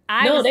 Or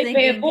they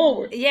pay it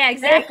forward. Yeah,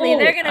 exactly.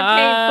 They're going to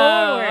pay it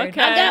forward.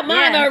 Okay. I got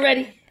mine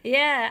already.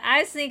 Yeah,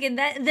 I was thinking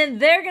that then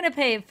they're going to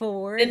pay it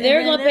forward. And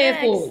they're going to pay it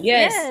forward,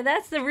 yes. Yeah,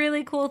 that's the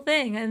really cool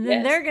thing. And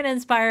then they're going to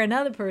inspire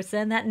another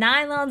person. That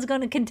nylon's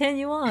going to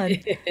continue on.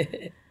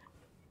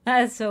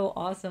 That's so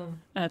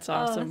awesome. That's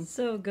awesome. Oh,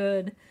 so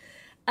good.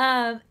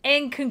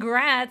 And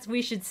congrats,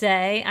 we should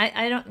say.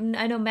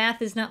 I know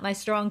math is not my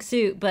strong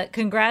suit, but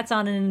congrats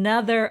on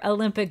another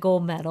Olympic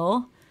gold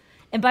medal.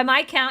 And by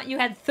my count, you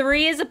had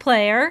 3 as a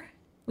player.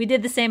 We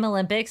did the same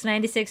Olympics,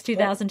 96,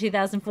 2000,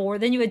 2004.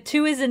 Then you had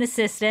 2 as an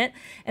assistant,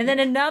 and then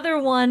another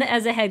one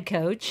as a head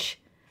coach.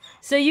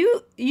 So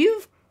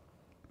you've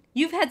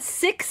had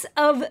 6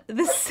 of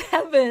the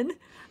 7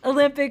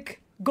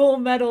 Olympic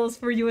gold medals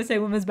for USA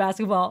women's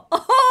basketball.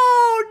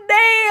 Oh,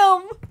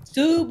 damn!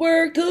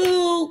 Super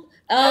cool.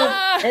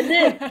 And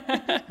then,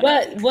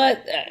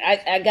 but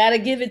I gotta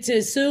give it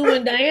to Sue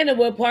and Diana.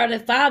 Were part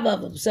of 5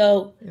 of them.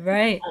 So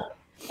right,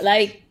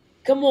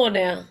 come on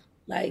now.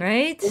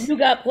 Right? When you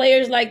got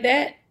players like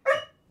that,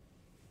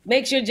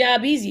 makes your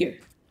job easier.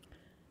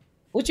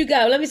 What you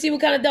got? Let me see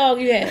what kind of dog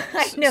you have.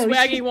 I know.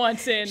 Swaggy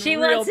wants in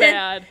real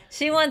bad.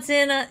 She wants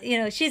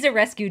in, she's a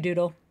rescue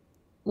doodle.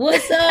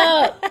 What's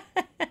up?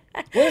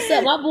 What's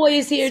up? My boy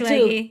is here Swaggy.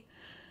 too.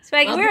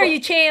 Swaggy, where are you,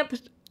 champ?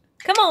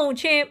 Come on,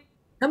 champ.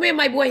 Come here,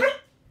 my boy.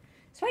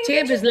 Swaggy,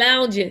 Champ is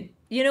lounging.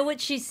 You know what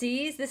she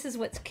sees? This is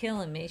what's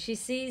killing me. She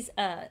sees,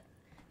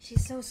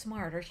 she's so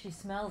smart, or she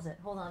smells it.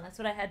 Hold on, that's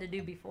what I had to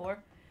do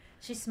before.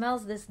 She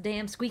smells this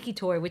damn squeaky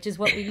toy, which is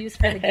what we use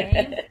for the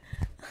game.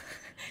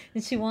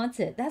 And she wants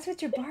it. That's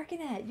what you're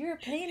barking at. You're a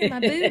pain in my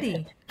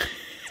booty.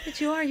 That's what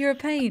you are. You're a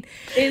pain.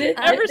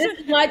 This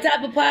is my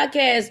type of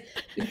podcast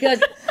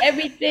because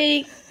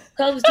everything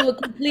comes to a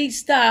complete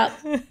stop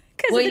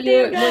when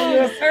you're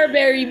a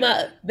Furberry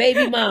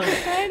baby mom.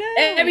 I know.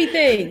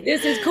 Everything.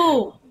 This is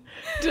cool.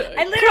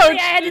 I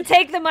had to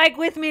take the mic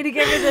with me to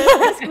give her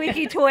the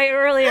squeaky toy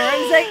earlier. I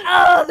was like,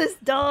 oh, this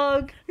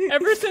dog.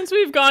 Ever since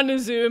we've gone to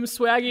Zoom,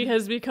 Swaggy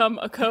has become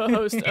a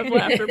co-host of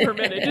Laughter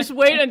Permitted. Just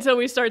wait until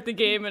we start the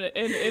game in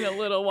a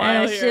little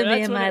while here. She'll be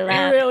That's in when my it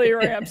lap. really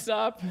ramps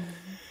up.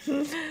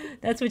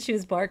 That's what she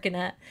was barking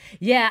at.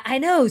 Yeah, I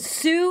know.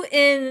 Sue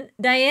and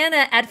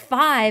Diana at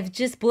 5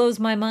 just blows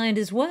my mind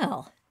as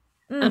well.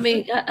 I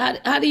mean,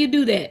 how do you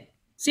do that?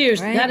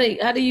 Seriously,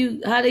 Right? how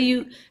do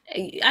you?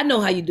 I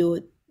know how you do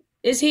it.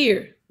 It's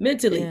here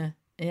mentally.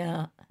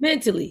 Yeah.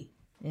 Mentally.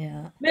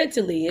 Yeah.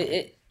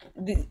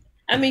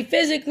 I mean,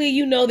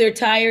 physically, they're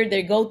tired.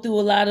 They go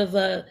through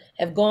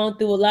have gone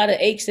through a lot of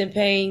aches and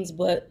pains,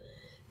 but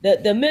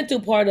the mental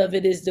part of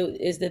it is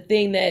the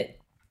thing that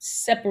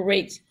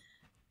separates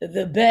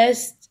the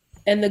best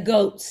and the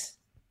goats.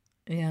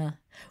 Yeah.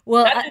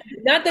 Well,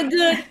 Not the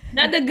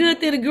good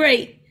to the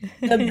great,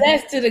 the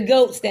best to the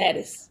goat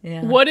status.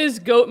 yeah. What is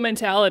goat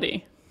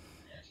mentality?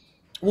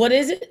 What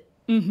is it?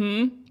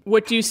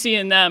 What do you see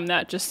in them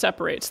that just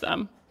separates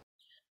them?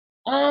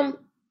 I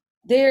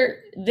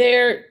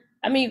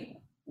mean,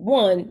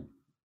 one,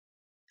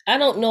 I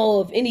don't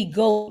know of any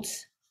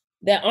goats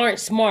that aren't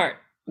smart,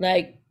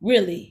 like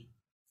really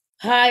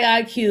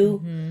high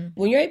IQ.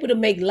 When you're able to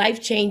make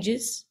life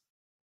changes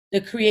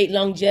to create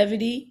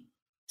longevity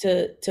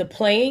to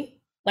playing,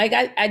 like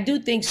I do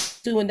think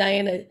Sue and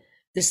Diana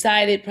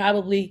decided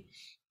probably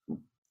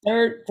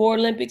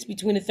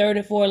between the third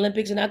and fourth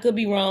Olympics, and I could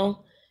be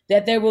wrong,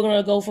 that they were going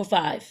to go for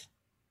 5.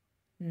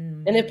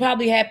 And it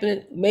probably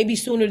happened maybe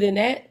sooner than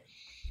that.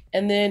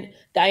 And then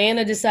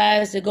Diana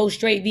decides to go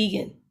straight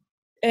vegan.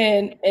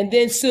 And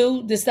then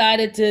Sue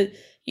decided to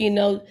get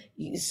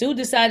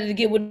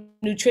with a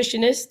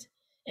nutritionist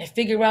and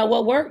figure out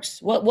what works,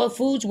 what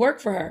foods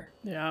work for her.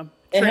 Yeah.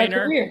 And her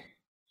Trainer. career.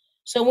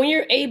 So when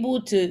you're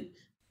able to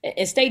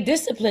and stay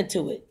disciplined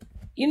to it,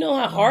 you know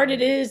how hard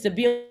it is to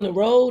be on the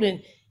road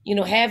and,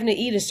 having to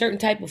eat a certain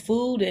type of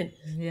food. And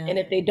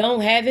if they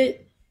don't have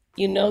it,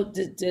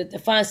 to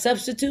find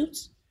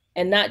substitutes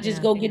and not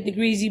just go get the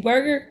greasy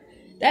burger.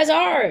 That's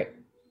hard.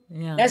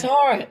 Yeah. That's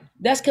hard.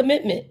 That's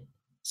commitment.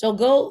 So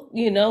go,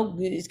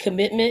 it's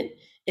commitment,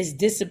 it's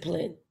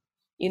discipline,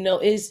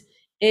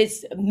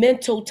 it's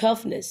mental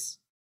toughness.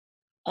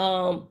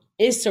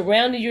 It's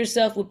surrounding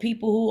yourself with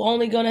people who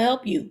only going to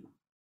help you.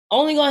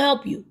 Only going to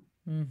help you.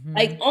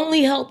 Like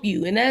only help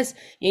you. And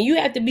you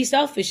have to be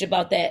selfish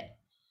about that,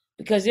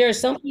 because there are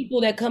some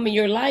people that come in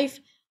your life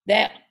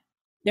that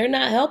they're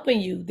not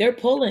helping you. They're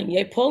pulling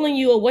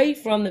you away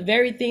from the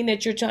very thing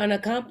that you're trying to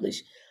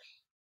accomplish.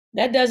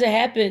 That doesn't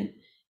happen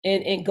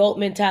in GOAT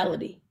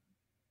mentality.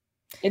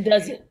 It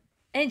doesn't.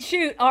 And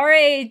shoot, our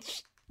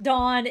age,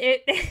 Dawn,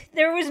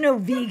 there was no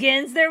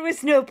vegans, there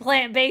was no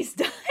plant-based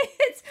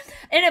diets.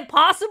 An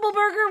Impossible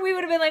Burger, we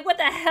would have been like, what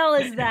the hell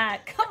is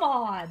that? Come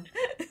on.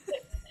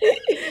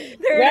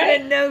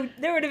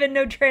 There would have been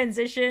no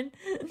transition.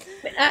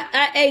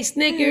 I ate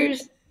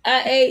Snickers.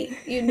 I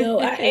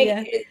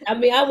ate,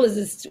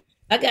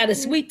 I got a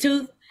sweet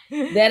tooth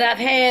that I've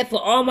had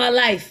for all my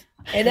life,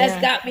 and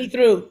that's got me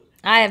through.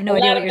 I have no a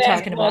idea lot what of you're talking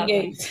basketball about.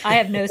 games. I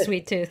have no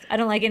sweet tooth. I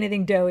don't like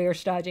anything doughy or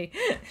stodgy.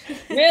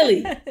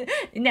 Really?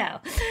 No.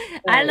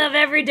 I love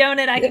every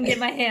donut I can get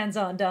my hands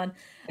on, Dawn.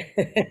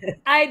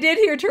 I did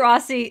hear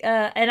Tarasi,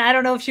 and I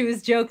don't know if she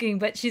was joking,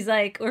 but she's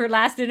like, her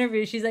last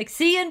interview, she's like,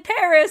 see you in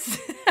Paris.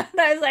 And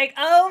I was like,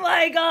 oh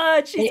my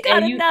God, she's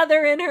got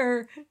another in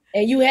her.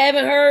 And you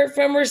haven't heard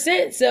from her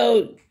since,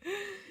 so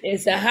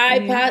it's a high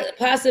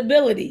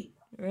possibility.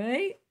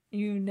 Right?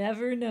 You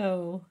never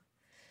know.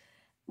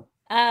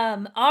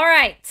 All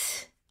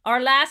right.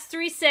 Our last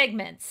 3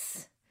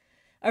 segments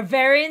are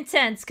very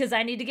intense because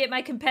I need to get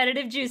my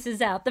competitive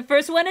juices out. The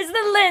first one is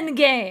the Lynn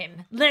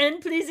game. Lynn,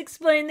 please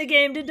explain the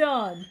game to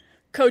Dawn.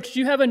 Coach,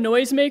 do you have a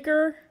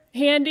noisemaker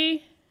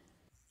handy?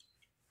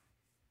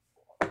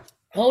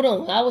 Hold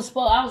on. I was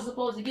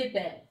supposed to get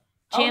that.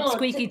 Champ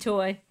squeaky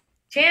toy.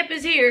 Champ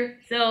is here,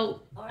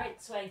 so. All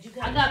right, Swag, you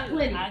got I got 2.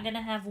 plenty. I'm going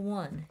to have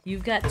 1.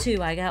 You've got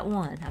 2. I got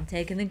 1. I'm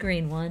taking the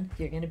green one.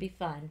 You're going to be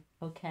fine.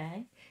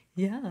 Okay?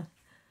 Yeah.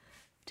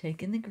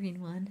 Taking the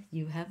green one.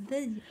 You have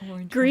the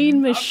orange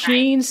Green one.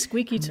 machine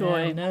squeaky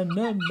toy. No.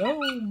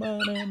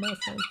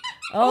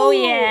 Oh,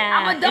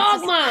 yeah. I'm a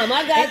dog mom.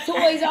 I got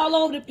toys all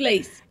over the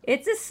place.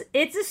 It's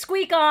a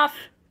squeak off.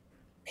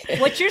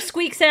 What's your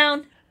squeak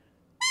sound?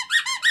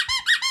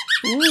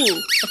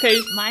 Ooh. Okay,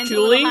 Mine's a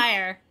Julie. little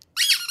higher.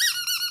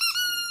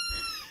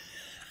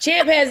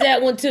 Champ has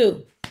that one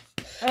too.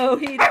 Oh,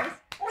 he does.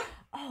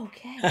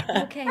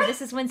 Okay.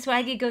 This is when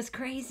Swaggy goes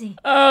crazy.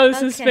 Oh,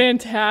 this is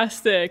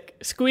fantastic.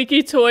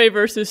 Squeaky toy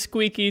versus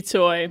squeaky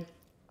toy.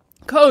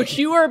 Coach,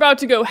 you are about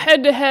to go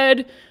head to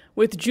head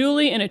with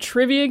Julie in a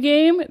trivia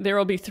game. There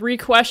will be 3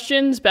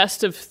 questions,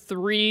 best of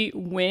 3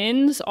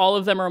 wins. All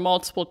of them are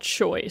multiple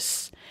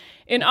choice.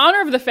 In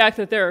honor of the fact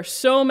that there are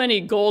so many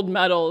gold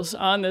medals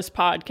on this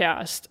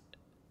podcast,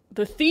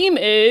 the theme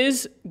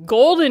is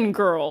Golden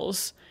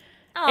Girls.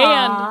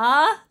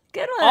 Aww,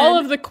 good one. All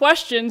of the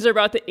questions are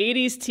about the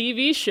 80s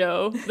TV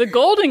show, The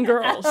Golden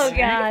Girls. Oh,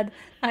 God.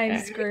 I'm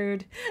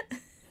screwed.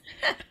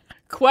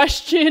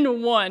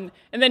 Question 1.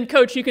 And then,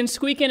 Coach, you can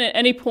squeak in at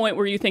any point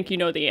where you think you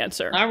know the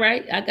answer. All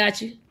right, I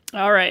got you.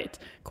 All right.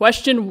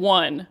 Question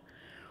 1.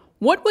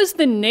 What was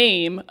the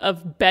name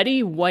of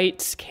Betty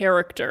White's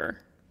character?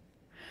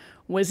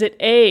 Was it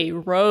A,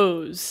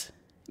 Rose,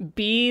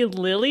 B,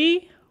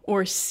 Lily,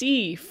 or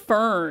C,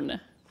 Fern?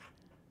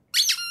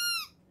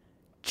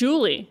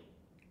 Julie.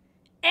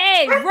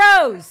 Hey,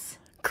 Rose.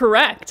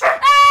 Correct.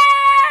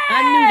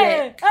 I knew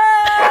that.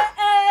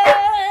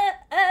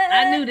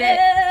 I knew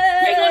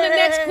that. Bring on the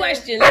next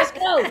question. Let's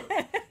go.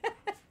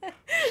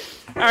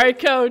 All right,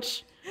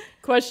 Coach.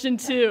 Question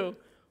 2.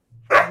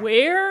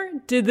 Where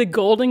did the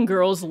Golden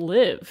Girls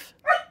live?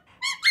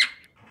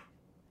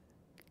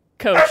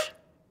 Coach.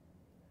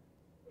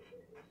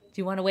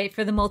 Do you want to wait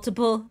for the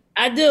multiple?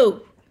 I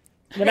do.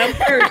 But I'm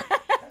first.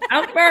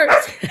 I'm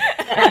first.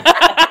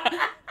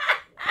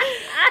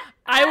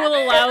 I will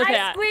allow I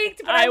that.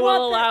 squeaked, but I will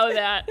want allow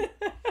that.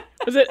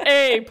 Was it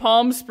A,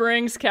 Palm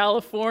Springs,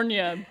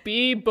 California,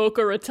 B,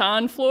 Boca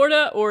Raton,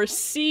 Florida, or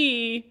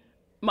C,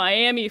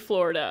 Miami,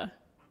 Florida?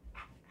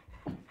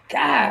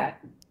 God.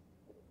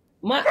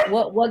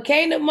 What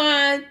came to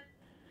mind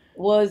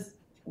was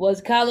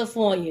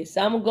California.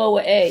 So I'm gonna go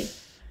with A.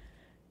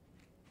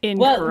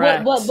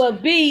 Incorrect.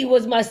 But B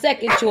was my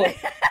second choice.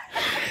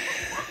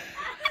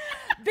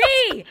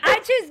 B. I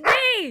choose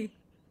B.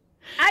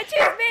 I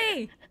choose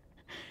B.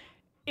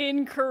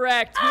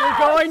 Incorrect. We're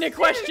going to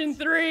question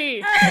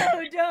 3.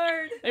 Oh,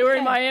 darn. They were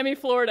in Miami,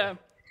 Florida.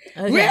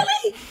 Okay.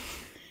 Really?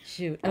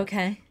 Shoot.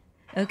 Okay.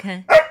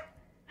 Swaggy,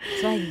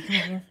 come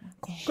here.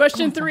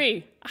 Question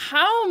 3.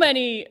 How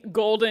many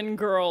Golden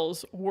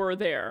Girls were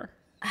there?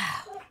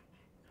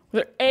 Were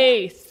there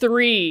A,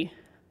 3,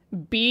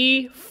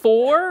 B,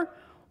 4,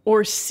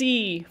 or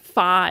C,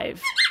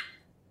 5?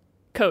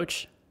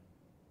 Coach.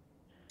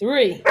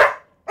 3.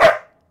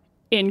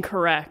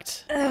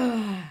 Incorrect.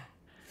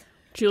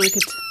 Julie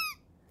could.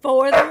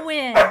 For the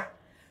win.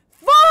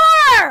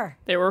 4!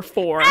 There were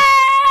 4. Wait,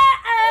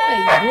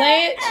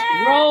 Blanche,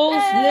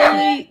 Rose,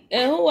 Lily,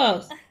 and who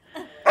else?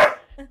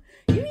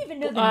 You don't even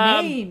know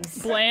the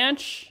names.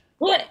 Blanche,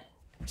 What?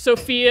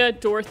 Sophia,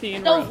 Dorothy,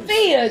 and Rose.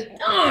 Sophia.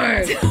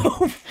 Darn.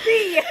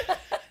 Sophia.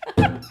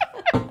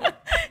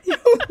 You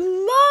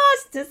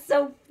lost to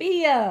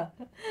Sophia.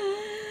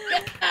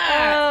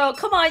 Oh,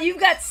 come on. You've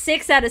got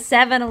 6 out of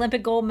 7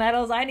 Olympic gold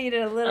medals. I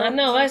needed a little. I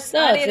know, that I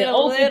sucks. needed And a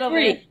 0 little for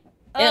 3. bit.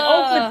 And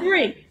 0 for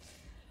 3.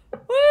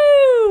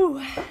 Woo!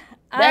 All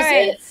That's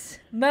right. it.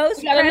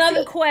 Most You got pressing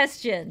another?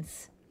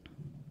 questions.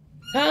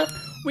 Huh?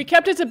 We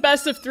kept it to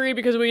best of 3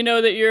 because we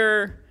know that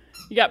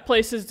you got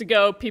places to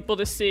go, people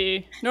to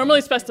see. Normally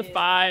it's best of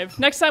 5.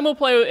 Next time we'll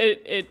play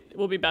it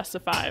will be best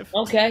of 5.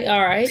 Okay,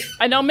 all right.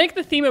 And I'll make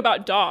the theme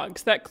about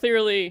dogs. That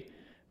clearly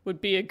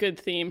would be a good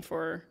theme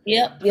for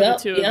Yep, the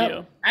two of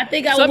you. I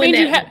think I So would that win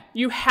means that.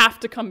 you have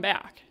to come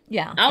back.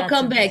 Yeah. I'll that's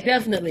come it. back,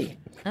 definitely.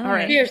 All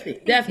right. Seriously,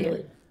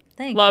 definitely.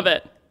 Thank Love you.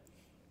 it.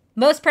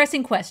 Most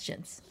pressing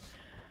questions.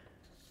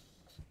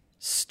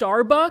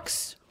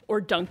 Starbucks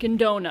or Dunkin'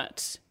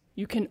 Donuts?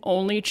 You can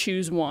only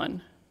choose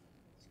one.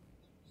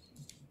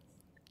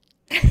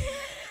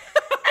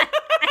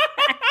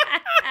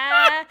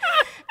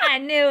 I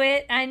knew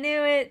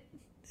it.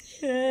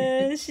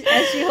 As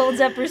she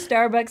holds up her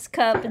Starbucks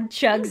cup and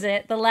chugs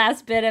it, the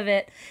last bit of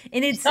it.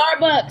 And it's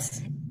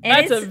Starbucks. and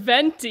That's a it's-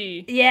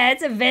 venti. yeah,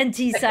 it's a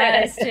venti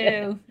size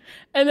too.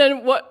 And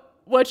then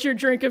what's your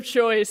drink of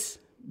choice?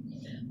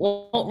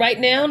 Well, right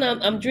now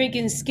I'm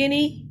drinking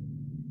Skinny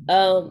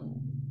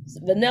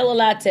vanilla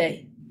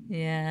latte.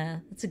 Yeah,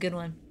 that's a good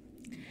one.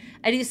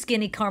 I do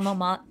skinny caramel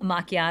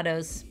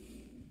macchiatos.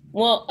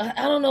 Well,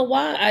 I don't know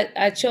why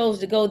I chose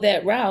to go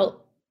that route.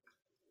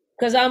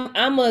 Cause I'm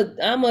a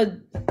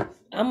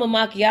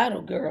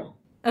macchiato girl.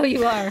 Oh,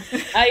 you are.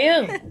 I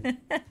am.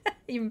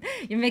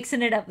 You're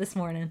mixing it up this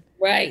morning.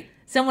 Right.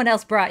 Someone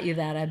else brought you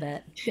that, I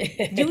bet.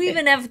 Do we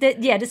even have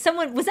that? Yeah,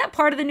 was that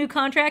part of the new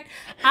contract?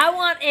 I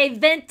want a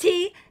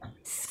venti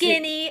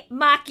skinny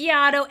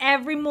macchiato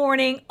every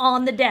morning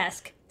on the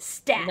desk.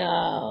 Stat.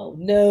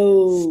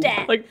 No.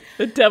 Stat. Like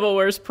the Devil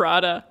Wears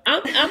Prada.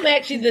 I'm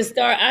actually the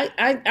star.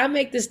 I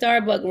make the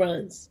Starbucks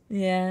runs.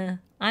 Yeah,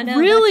 I know.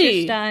 Really? That's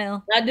your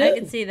style. I do. I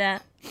can see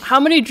that.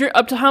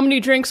 Up to how many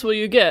drinks will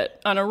you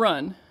get on a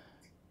run?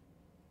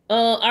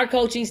 Our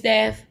coaching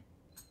staff.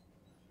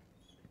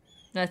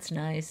 That's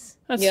nice.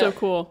 That's Yeah. so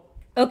cool.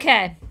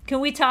 Okay, can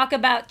we talk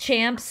about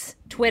Champ's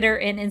Twitter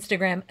and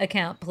Instagram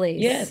account,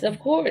 please? Yes, of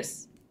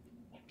course.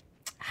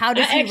 How I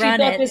does he actually run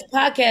thought it? this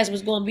podcast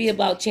was going to be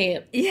about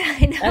Champ. Yeah,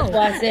 I know. That's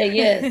why I said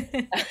yes.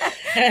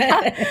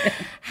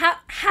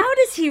 How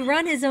does he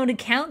run his own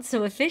account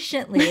so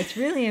efficiently? It's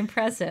really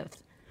impressive.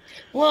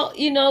 Well,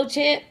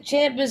 Champ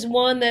is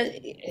one that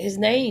his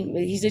name.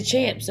 He's a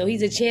champ, so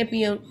he's a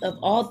champion of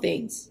all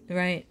things.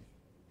 Right.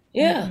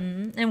 Yeah.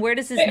 And where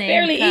does his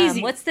Fairly name come?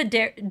 easy. What's the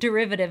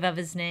derivative of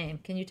his name?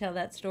 Can you tell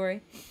that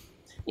story?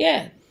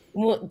 Yeah.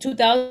 Well,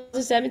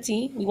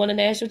 2017, we won a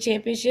national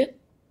championship,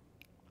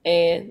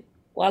 and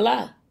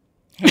voila,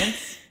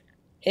 Hence,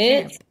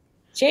 it's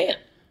champ.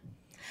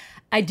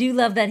 I do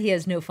love that he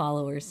has no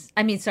followers.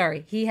 I mean,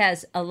 sorry, he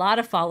has a lot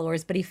of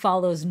followers, but he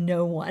follows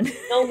no one.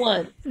 No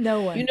one.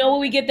 No one. You know where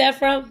we get that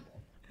from?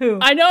 Who?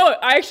 I know it.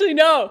 I actually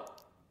know.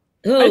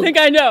 Who? I think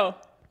I know.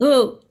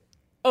 Who?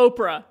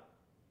 Oprah.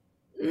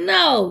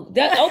 No,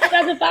 Oprah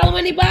doesn't follow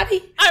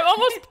anybody. I'm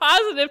almost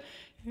positive.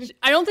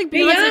 I don't think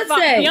Beyonce.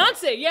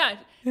 Beyonce, yeah.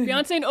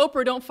 Beyonce and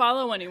Oprah don't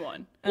follow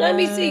anyone. Let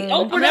me see. I'm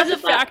Oprah gonna have to doesn't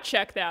follow. fact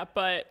check that,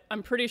 but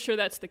I'm pretty sure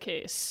that's the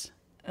case.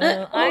 I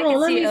Hold can on,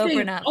 let see me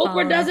Oprah not Oprah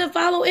following. doesn't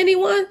follow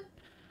anyone.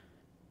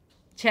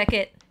 Check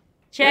it.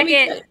 Check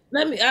it.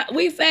 Let me.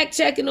 We fact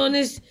checking on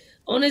this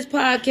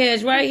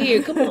podcast right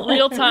here. Come on,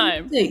 Real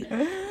time. See.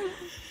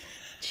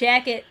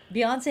 Check it.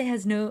 Beyonce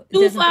has no.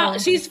 Two doesn't follow.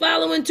 she's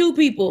following 2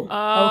 people.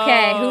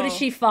 Okay, who Oh. does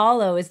she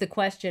follow is the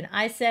question.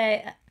 I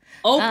say,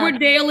 Oprah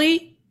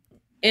Daily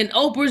and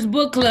Oprah's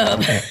Book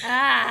Club.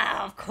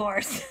 of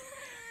course.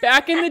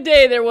 Back in the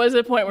day, there was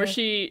a point where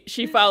she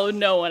followed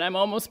no one. I'm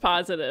almost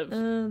positive.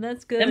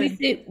 That's good. Let me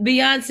see.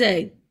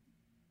 Beyonce.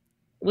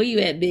 Where you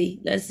at, B?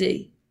 Let's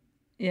see.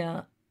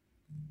 Yeah.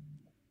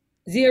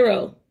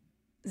 0.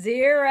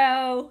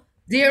 0.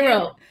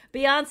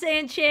 Beyonce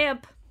and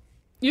Champ.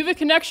 You have a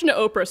connection to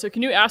Oprah, so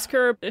can you ask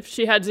her if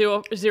she had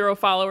zero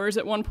followers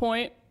at one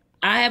point?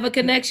 I have a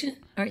connection.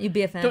 Aren't you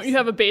BFFs? Don't you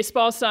have a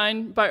baseball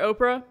sign by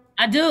Oprah?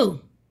 I do.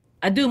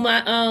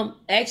 My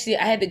actually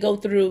I had to go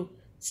through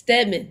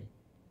Stedman.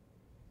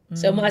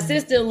 So my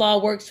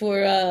sister-in-law works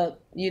for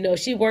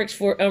she works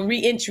for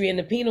reentry in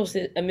the penal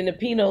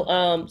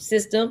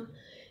system,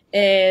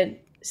 and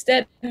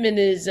Stedman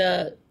is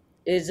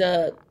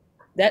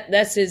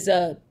that's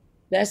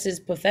his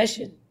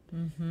profession.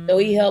 So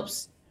he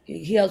helps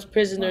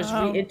prisoners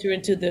reenter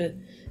into the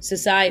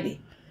society.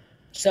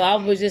 So I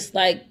was just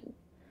like,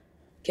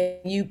 can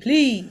you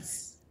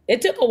please?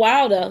 It took a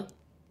while though.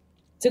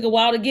 Took a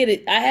while to get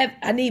it.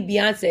 I need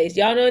Beyonce's.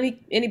 Y'all know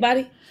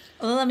anybody?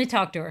 Well, let me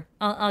talk to her.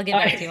 I'll get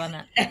back to you on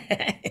that.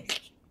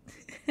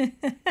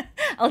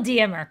 I'll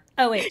DM her.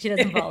 Oh wait, she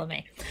doesn't follow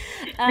me.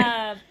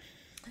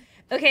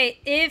 Okay,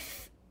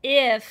 if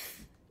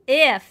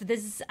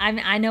this is,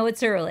 I know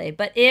it's early,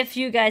 but if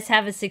you guys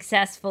have a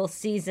successful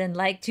season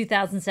like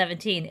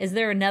 2017, is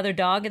there another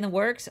dog in the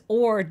works,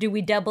 or do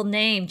we double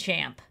name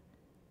Champ?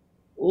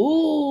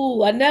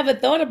 Ooh, I never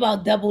thought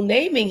about double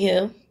naming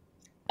him.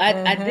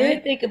 I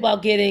did think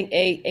about getting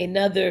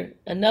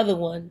another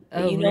one.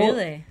 Oh, you know,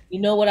 really? You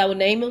know what I would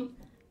name him?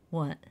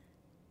 What?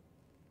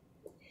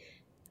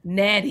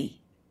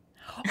 Natty.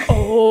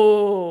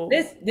 Oh.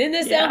 Didn't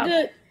this sound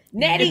good?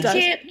 Natty It does.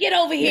 Champ, get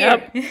over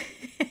here. Yep.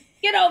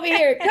 Get over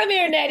here. Come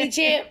here, Natty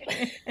Champ.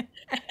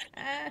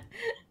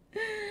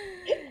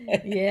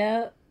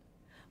 Yeah.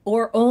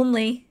 Or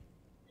only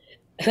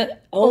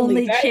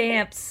Right?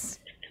 champs.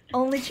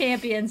 Only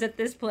champions at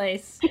this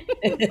place.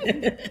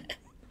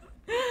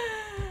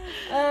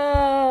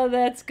 Oh,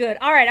 that's good.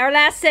 All right, our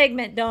last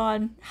segment,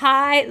 Dawn.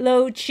 High,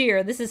 low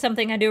cheer. This is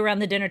something I do around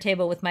the dinner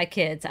table with my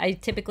kids. I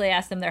typically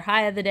ask them their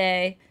high of the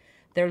day,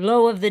 their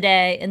low of the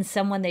day, and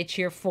someone they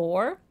cheer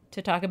for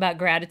to talk about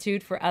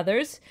gratitude for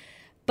others.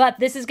 But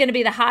this is going to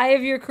be the high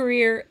of your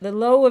career, the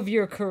low of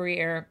your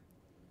career,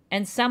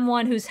 and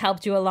someone who's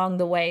helped you along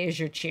the way is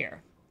your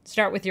cheer.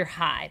 Start with your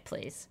high,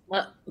 please.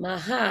 My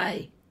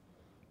high.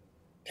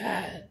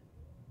 God.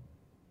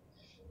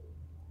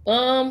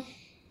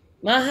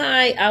 My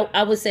high,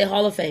 I would say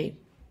Hall of Fame.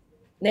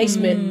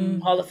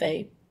 Naismith Hall of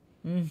Fame.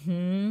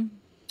 Mm-hmm.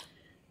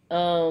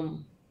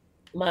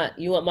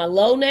 You want my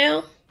low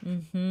now?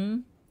 Mm-hmm.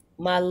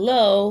 My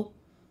low.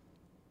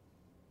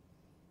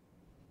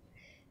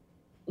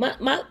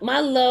 My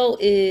low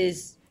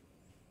is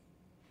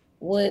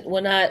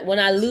when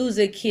I lose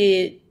a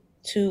kid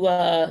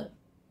to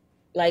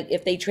like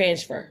if they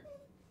transfer.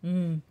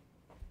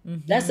 Mm-hmm.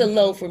 That's a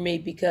low for me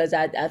because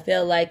I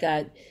felt like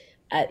I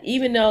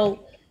even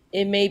though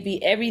it may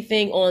be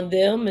everything on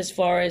them as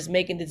far as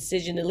making the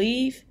decision to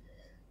leave,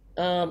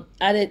 I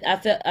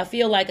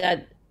feel like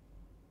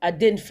I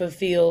didn't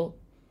fulfill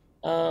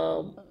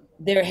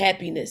their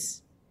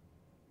happiness.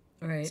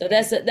 Right. So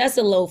that's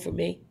a low for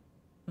me.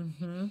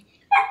 Mm-hmm.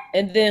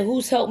 And then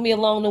who's helped me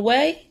along the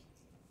way?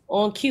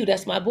 On cue,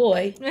 that's my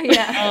boy.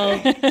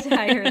 Yeah.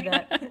 I heard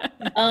that.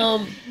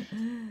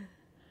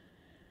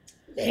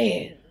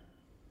 Man.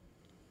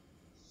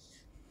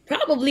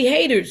 Probably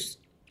haters.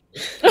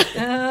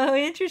 Oh,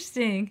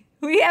 interesting.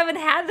 We haven't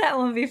had that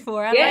one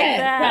before. I like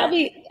that.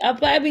 I'll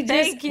probably just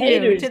Thank you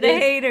haters. to the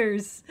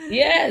haters.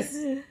 Yes.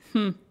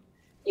 You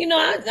know,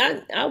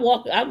 I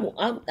walk.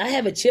 I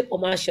have a chip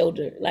on my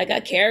shoulder. Like I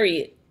carry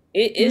it.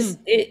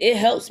 It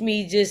helps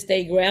me just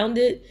stay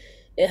grounded.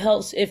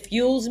 It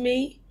fuels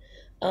me,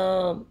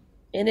 and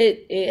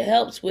it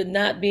helps with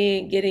not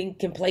getting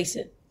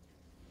complacent.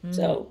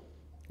 So,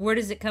 Where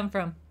does it come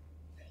from?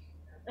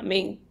 I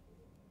mean,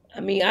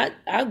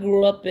 I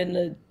grew up in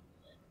a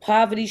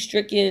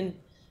poverty-stricken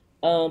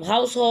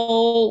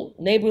household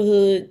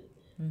neighborhood,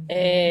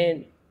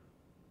 and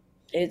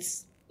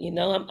it's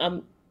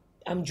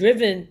I'm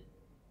driven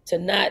to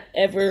not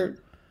ever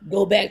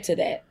go back to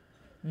that.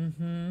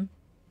 Mm-hmm.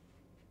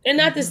 And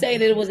not to say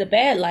that it was a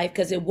bad life,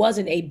 because it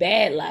wasn't a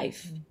bad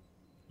life.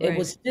 Right. It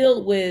was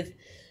filled with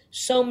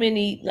so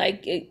many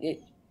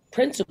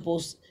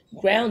principles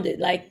grounded.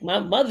 Like my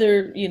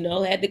mother,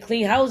 had to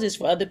clean houses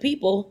for other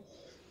people.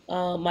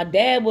 My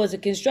dad was a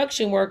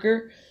construction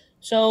worker,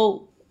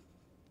 so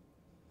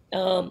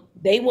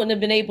they wouldn't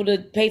have been able to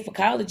pay for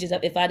colleges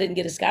if I didn't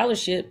get a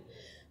scholarship.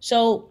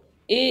 So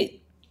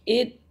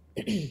it's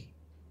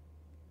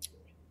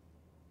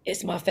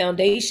my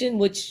foundation,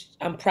 which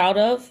I'm proud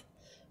of.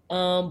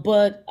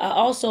 But I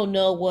also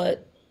know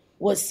what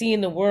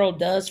seeing the world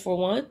does for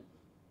one.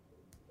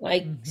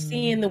 Like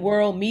seeing the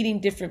world, meeting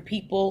different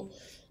people,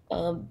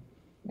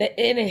 that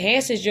it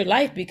enhances your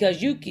life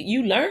because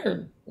you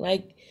learn.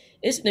 Like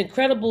it's an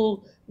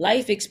incredible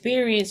life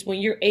experience when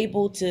you're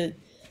able to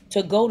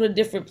go to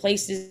different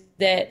places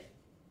that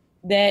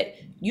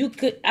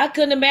I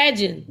couldn't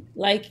imagine.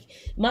 Like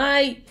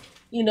my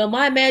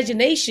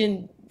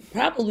imagination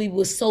probably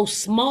was so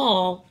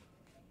small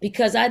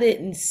because I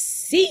didn't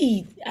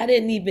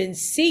even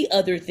see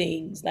other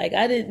things. Like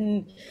I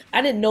didn't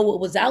know what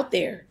was out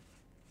there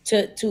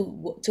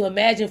to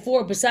imagine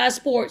for. Besides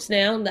sports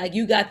now, like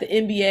you got the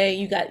NBA,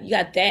 you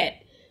got that.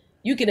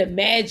 You can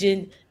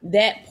imagine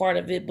that part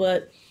of it,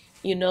 but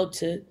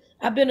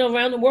I've been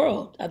around the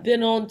world. I've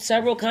been on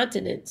several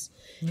continents.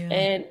 Yeah.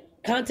 And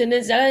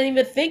continents I didn't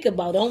even think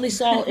about, only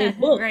saw in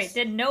books. Right,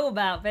 didn't know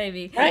about,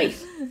 baby. Right.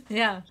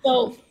 Yeah.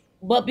 So,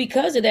 but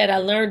because of that, I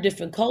learned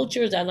different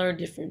cultures. I learned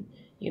different,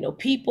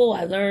 people.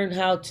 I learned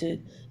how to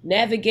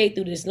navigate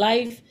through this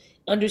life,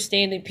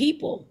 understanding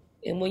people.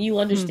 And when you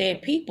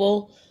understand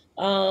people,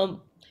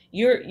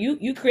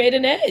 you create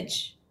an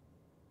edge.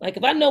 Like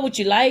if I know what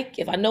you like,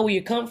 if I know where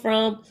you come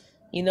from,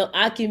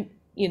 I can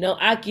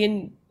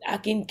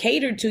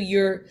cater to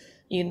your,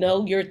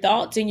 your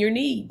thoughts and your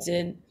needs.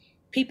 And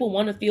people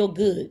want to feel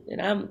good,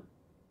 and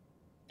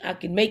I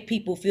can make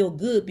people feel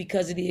good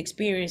because of the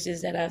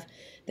experiences that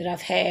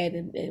I've had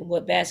and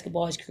what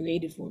basketball has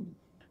created for me.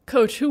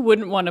 Coach, who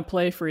wouldn't want to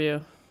play for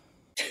you?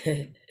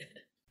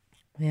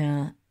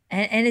 Yeah.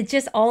 And it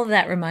just, all of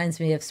that reminds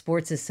me of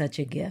sports is such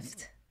a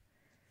gift.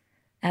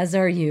 As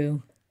are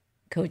you,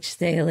 Coach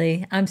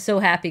Staley. I'm so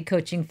happy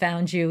coaching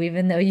found you,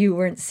 even though you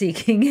weren't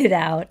seeking it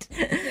out.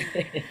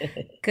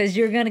 Because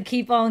you're going to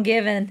keep on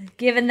giving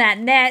that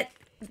net,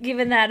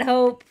 giving that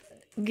hope,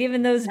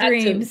 giving those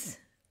dreams.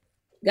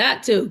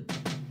 Got to.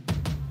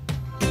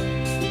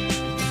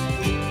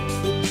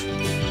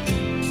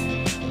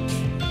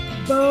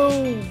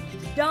 Boom.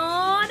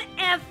 Dawn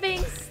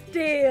effing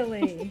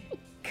Staley.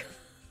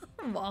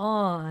 Come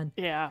on.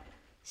 Yeah.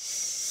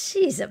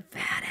 She's a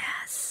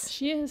badass.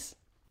 She is.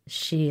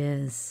 She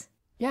is.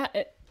 Yeah,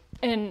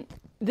 and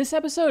this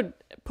episode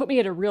put me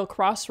at a real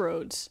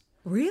crossroads.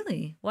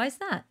 Really? Why is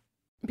that?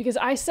 Because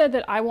I said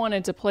that I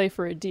wanted to play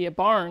for Adia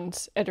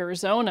Barnes at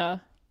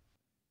Arizona.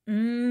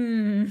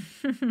 Mm.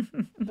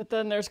 But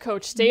then there's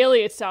Coach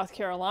Staley at South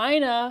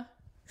Carolina.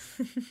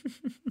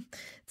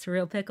 It's a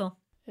real pickle.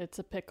 It's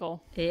a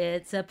pickle.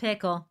 It's a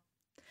pickle.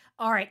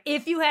 All right.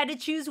 If you had to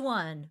choose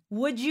one,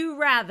 would you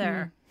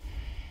rather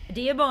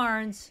Adia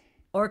Barnes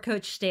or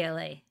Coach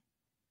Staley?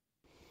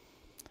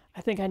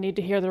 I think I need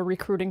to hear the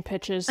recruiting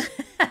pitches.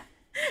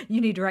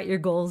 You need to write your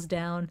goals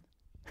down.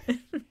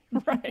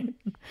 Right.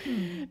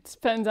 It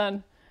depends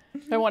on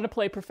if I want to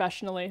play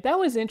professionally. That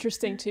was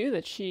interesting too,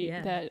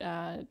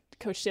 that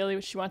Coach Staley,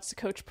 she wants to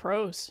coach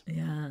pros.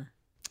 Yeah.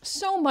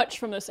 So much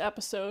from this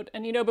episode.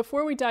 And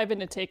before we dive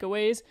into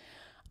takeaways,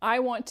 I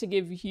want to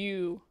give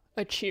you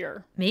a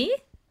cheer. Me?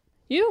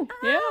 You.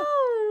 Yeah.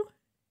 Oh,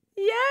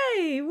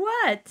 yay.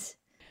 What?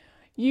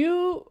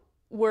 You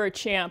were a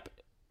champ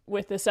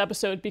with this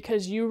episode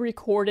because you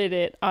recorded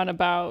it on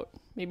about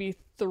maybe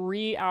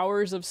 3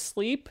 hours of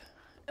sleep.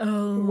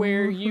 Oh,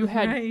 where you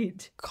had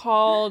right.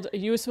 called a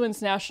U.S.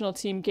 Women's National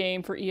Team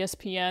game for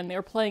ESPN. They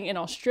were playing in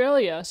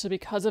Australia, so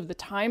because of the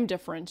time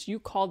difference, you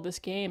called this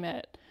game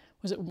at,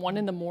 was it 1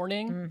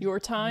 a.m, your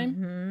time?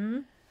 Mm-hmm.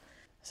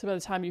 So by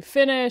the time you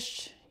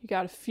finished, you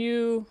got a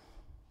few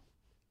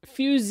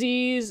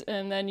Z's,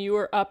 and then you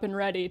were up and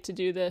ready to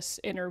do this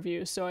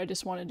interview. So I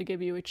just wanted to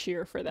give you a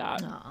cheer for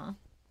that. Aw.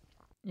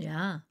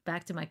 Yeah,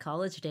 back to my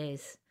college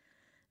days.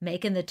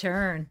 Making the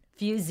turn.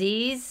 Few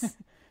Z's.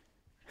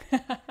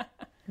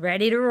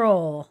 Ready to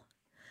roll.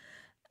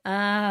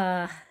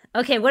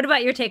 Okay, what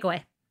about your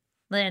takeaway?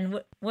 Lynn,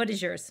 what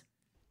is yours?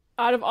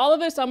 Out of all of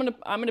this, I'm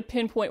gonna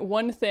pinpoint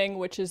one thing,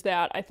 which is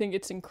that I think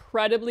it's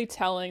incredibly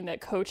telling that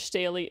Coach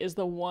Staley is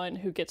the one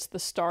who gets the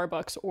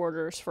Starbucks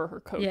orders for her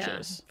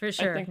coaches. Yeah, for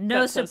sure. I think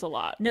that says a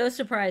lot. No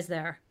surprise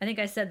there. I think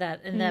I said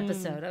that in the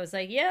episode. I was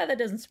like, yeah, that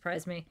doesn't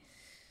surprise me.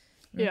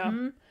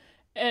 Yeah.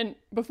 And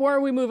before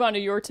we move on to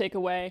your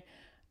takeaway,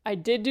 I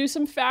did do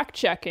some fact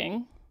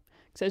checking.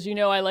 Because as you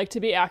know, I like to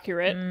be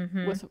accurate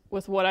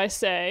with what I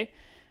say.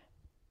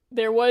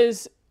 There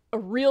was a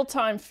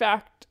real-time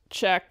fact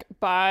check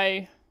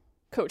by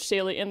Coach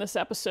Staley in this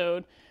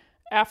episode.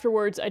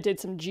 Afterwards, I did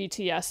some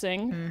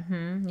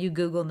GTSing. You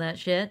Googled that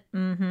shit.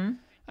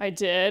 I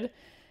did.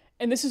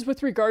 And this is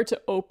with regard to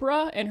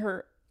Oprah and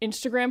her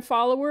Instagram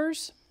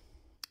followers.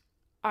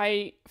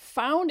 I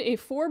found a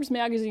Forbes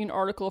magazine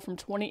article from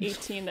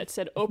 2018 that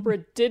said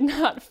Oprah did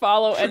not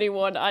follow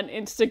anyone on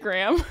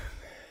Instagram.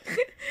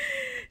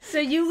 So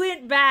you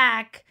went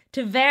back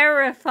to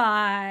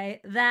verify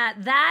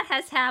that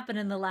has happened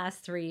in the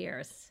last 3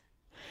 years.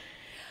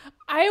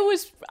 Part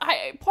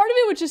of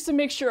it was just to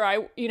make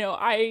sure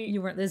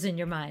You weren't losing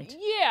your mind.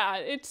 Yeah,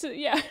 it's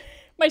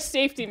my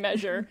safety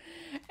measure.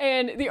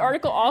 And the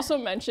article also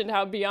mentioned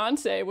how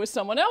Beyonce was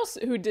someone else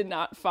who did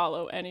not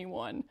follow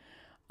anyone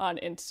on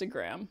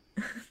Instagram.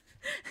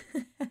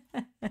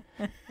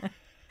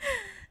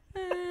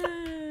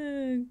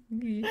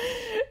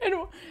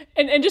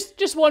 And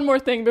just one more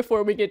thing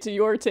before we get to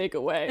your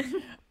takeaway.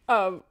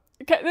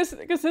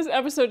 Because this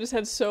episode just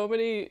had so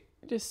many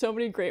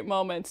great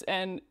moments,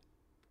 and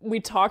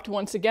we talked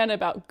once again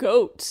about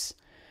goats,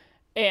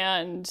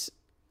 and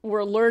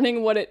we're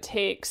learning what it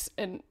takes,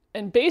 and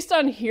based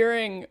on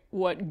hearing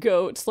what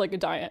goats like a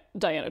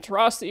Diana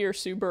Taurasi or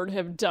Sue Bird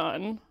have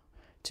done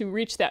to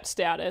reach that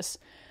status,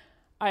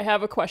 I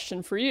have a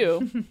question for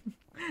you.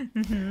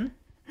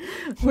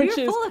 We're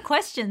full of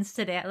questions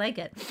today. I like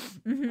it.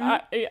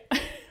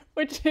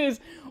 Which is,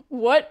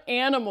 what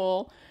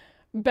animal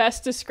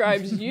best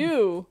describes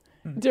you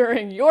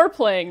during your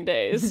playing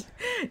days?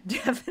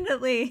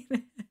 Definitely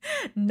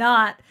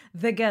not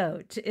the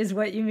goat is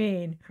what you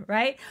mean,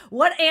 right?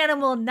 What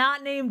animal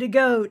not named a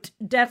goat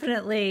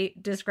definitely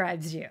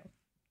describes you?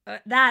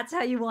 That's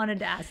how you wanted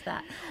to ask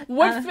that. You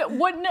weren't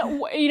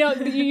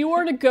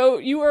a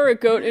goat. You were a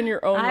goat in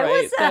your own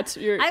right.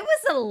 I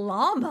was a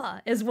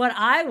llama is what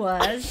I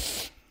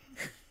was.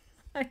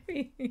 I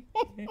mean,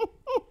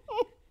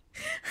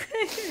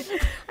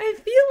 I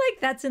feel like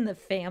that's in the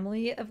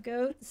family of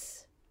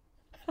goats.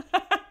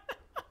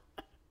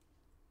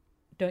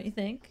 Don't you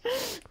think?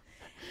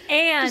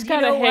 And just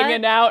kind of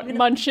hanging out,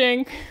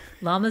 munching.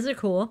 Llamas are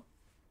cool.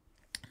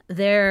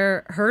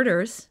 They're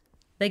herders.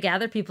 They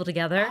gather people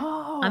together.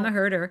 Oh. I'm a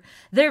herder.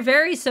 They're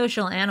very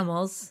social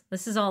animals.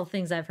 This is all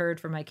things I've heard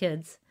from my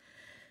kids.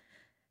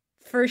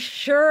 For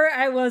sure,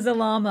 I was a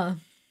llama.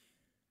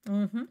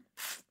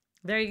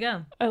 There you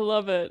go. I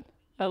love it.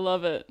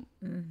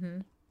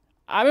 I'm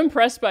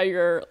impressed by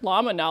your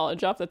llama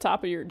knowledge off the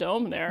top of your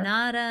dome there.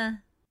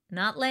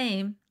 Not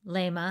lame.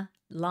 Lama.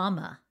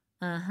 Llama.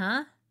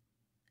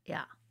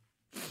 Yeah.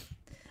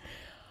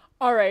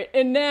 All right.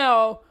 And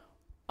now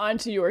on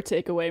to your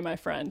takeaway, my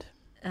friend.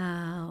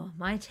 Oh,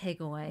 my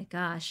takeaway.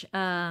 Gosh.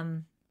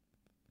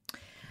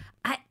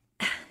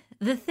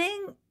 The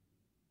thing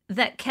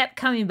that kept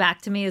coming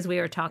back to me as we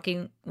were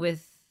talking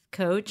with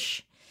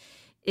Coach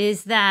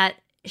is that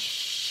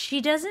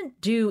she doesn't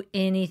do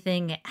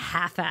anything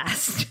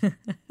half-assed.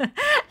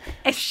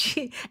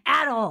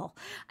 At all.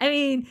 I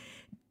mean,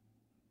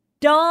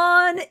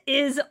 Dawn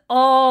is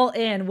all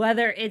in,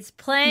 whether it's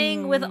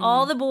playing with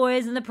all the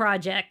boys in the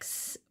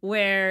projects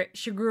where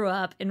she grew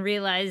up and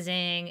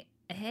realizing,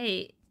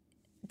 hey,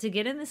 to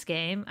get in this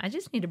game, I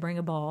just need to bring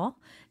a ball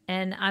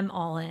and I'm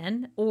all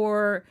in,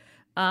 or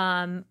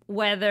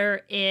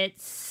whether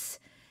it's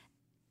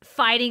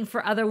fighting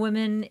for other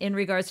women in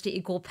regards to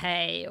equal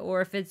pay,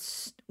 or if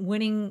it's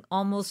winning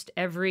almost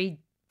every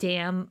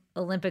damn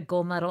Olympic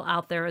gold medal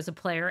out there as a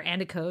player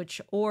and a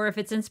coach, or if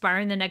it's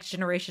inspiring the next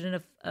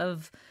generation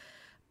of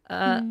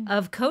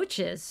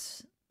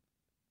coaches,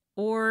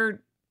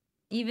 or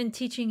even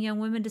teaching young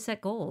women to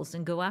set goals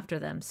and go after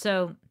them.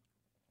 So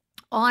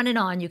on and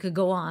on you could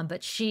go on,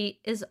 but she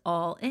is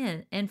all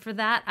in. And for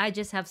that, I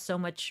just have so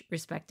much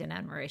respect and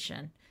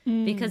admiration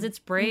because it's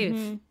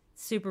brave,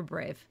 super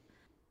brave.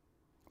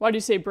 Why do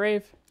you say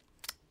brave?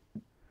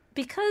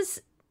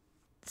 Because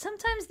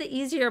sometimes the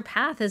easier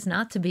path is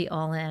not to be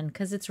all in,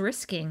 because it's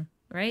risking,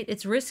 right?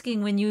 It's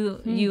risking when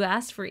you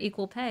ask for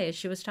equal pay, as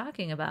she was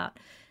talking about.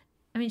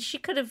 I mean, she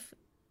could have,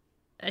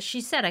 as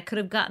she said, I could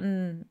have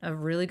gotten a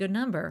really good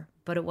number,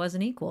 but it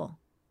wasn't equal.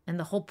 And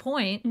the whole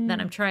point that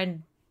I'm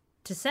trying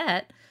to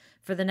set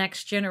for the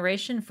next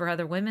generation, for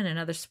other women in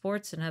other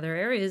sports and other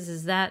areas,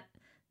 is that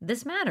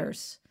this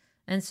matters.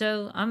 And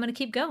so I'm going to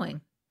keep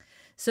going.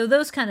 So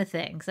those kind of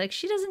things, like,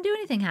 she doesn't do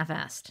anything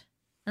half-assed.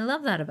 I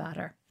love that about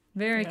her.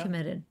 Very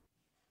committed.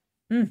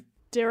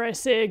 Dare I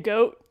say a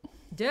goat?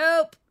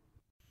 Dope.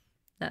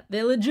 That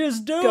village is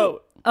dope.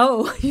 Goat.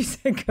 Oh, you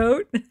said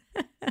goat?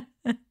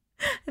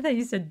 I thought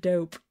you said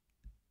dope.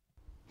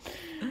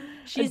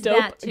 She's a dope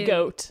that too.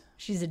 Goat.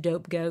 She's a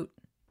dope goat.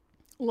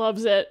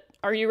 Loves it.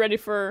 Are you ready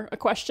for a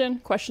question?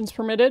 Questions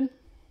permitted?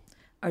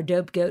 Our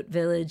dope goat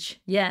village.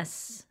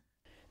 Yes.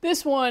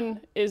 This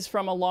one is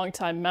from a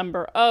longtime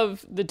member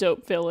of the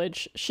Dope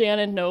Village,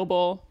 Shannon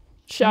Noble.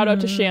 Shout out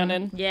to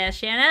Shannon. Yeah,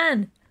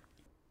 Shannon.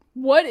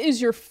 What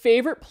is your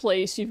favorite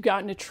place you've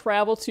gotten to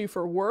travel to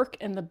for work,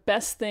 and the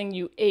best thing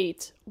you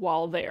ate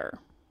while there?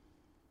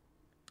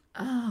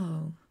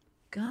 Oh,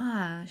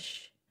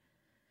 gosh.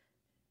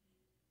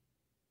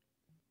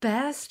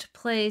 Best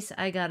place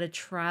I got to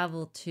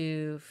travel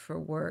to for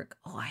work.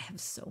 Oh, I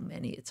have so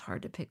many. It's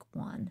hard to pick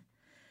one.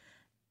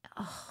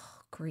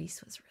 Oh,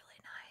 Greece was really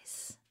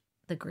nice.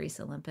 The Greece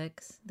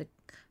Olympics.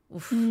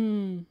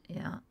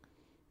 Yeah.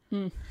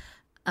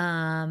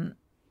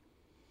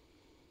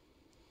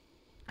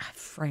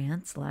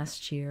 France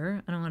last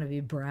year. I don't want to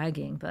be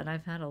bragging, but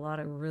I've had a lot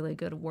of really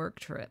good work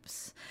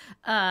trips.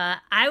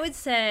 I would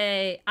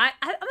say I'm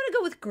going to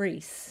go with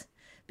Greece,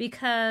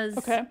 because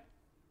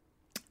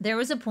there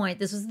was a point,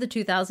 this was the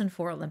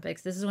 2004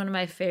 Olympics. This is one of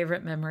my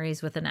favorite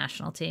memories with the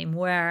national team,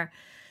 where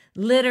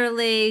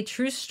literally,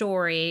 true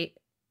story,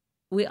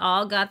 we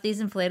all got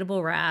these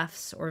inflatable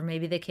rafts, or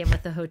maybe they came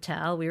with the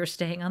hotel. We were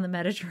staying on the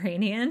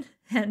Mediterranean,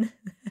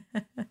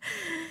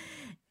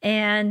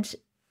 and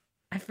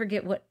I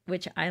forget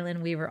which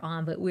island we were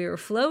on, but we were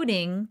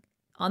floating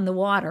on the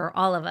water,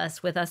 all of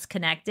us, with us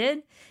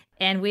connected.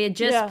 And we had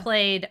just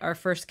played our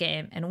first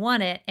game and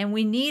won it. And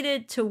we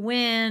needed to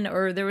win,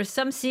 or there was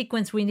some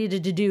sequence we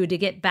needed to do to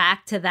get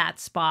back to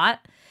that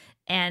spot.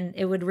 And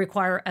it would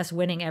require us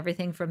winning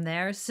everything from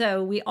there.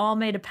 So we all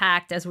made a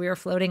pact as we were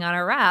floating on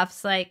our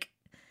rafts, like,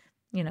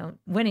 you know,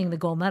 winning the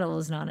gold medal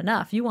is not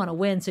enough. You want to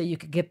win so you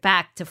could get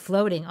back to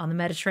floating on the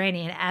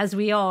Mediterranean as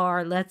we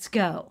are. Let's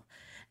go.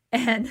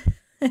 And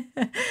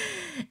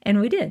and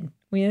we did.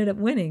 We ended up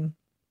winning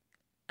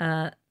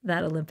that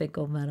Olympic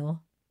gold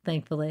medal,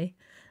 thankfully.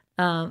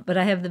 But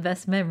I have the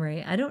best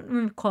memory. I don't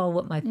recall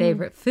what my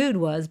favorite food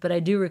was, but I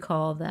do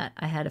recall that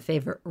I had a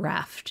favorite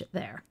raft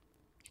there.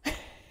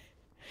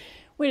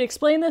 Wait,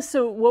 explain this.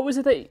 So what was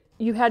it that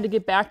you had to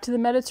get back to the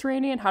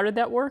Mediterranean? How did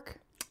that work?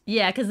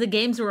 Yeah, because the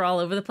games were all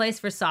over the place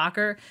for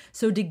soccer.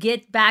 So to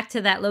get back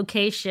to that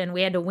location,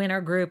 we had to win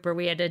our group, or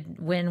we had to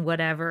win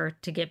whatever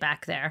to get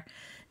back there.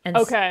 And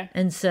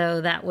and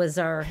so that was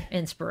our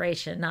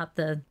inspiration, not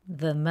the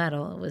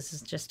medal. It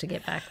was just to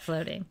get back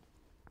floating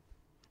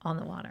on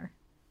the water.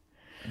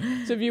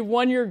 So if you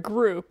won your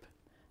group,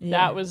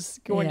 that was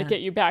going to get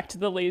you back to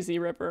the lazy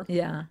river.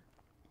 Yeah.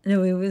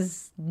 No, it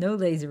was no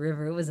lazy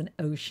river. It was an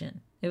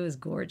ocean. It was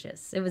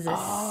gorgeous. It was a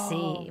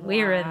sea.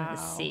 We were in the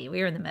sea.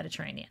 We were in the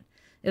Mediterranean.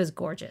 It was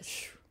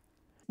gorgeous.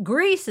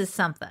 Greece is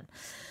something.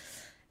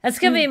 That's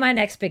going to be my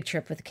next big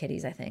trip with the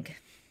kiddies, I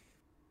think.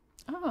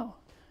 Oh,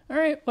 all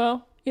right.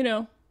 Well, you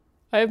know,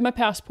 I have my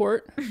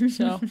passport,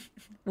 so.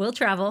 We'll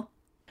travel.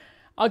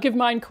 I'll give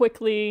mine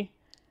quickly.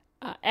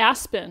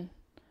 Aspen.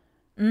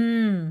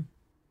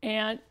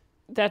 And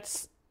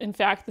that's, in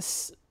fact,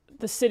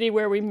 the city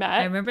where we met.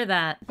 I remember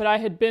that. But I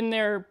had been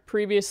there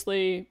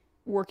previously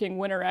working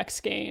Winter X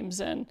Games,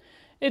 and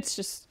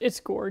it's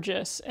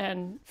gorgeous.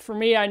 And for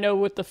me, I know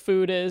what the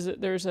food is.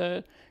 There's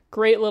a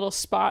great little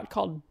spot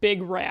called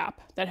Big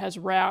Wrap that has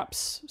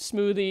wraps,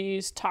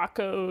 smoothies,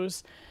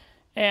 tacos.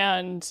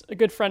 And a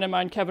good friend of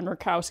mine, Kevin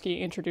Rakowski,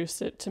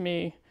 introduced it to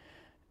me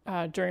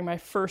during my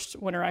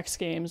first Winter X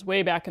Games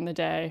way back in the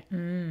day.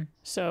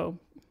 So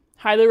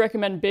highly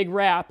recommend Big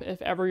Rap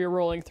if ever you're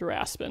rolling through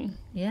Aspen.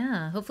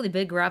 Yeah, hopefully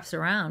Big Rap's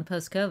around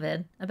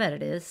post-COVID. I bet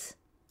it is.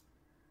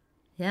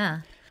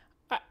 Yeah.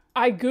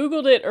 I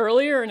Googled it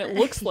earlier and it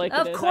looks like it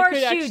is. Of course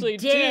I could actually you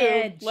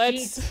did.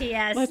 Let's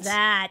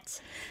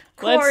that.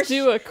 Let's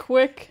do a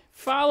quick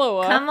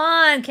follow-up. Come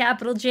on,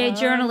 capital J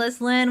journalist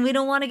Lynn. We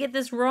don't want to get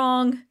this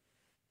wrong.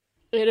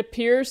 It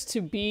appears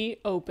to be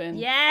open.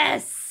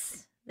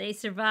 Yes, they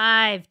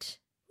survived.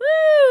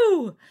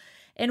 Woo!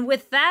 And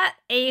with that,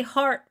 a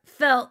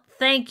heartfelt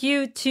thank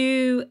you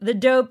to the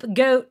Dope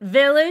Goat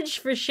Village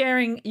for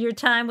sharing your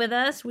time with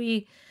us.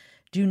 We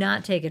do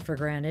not take it for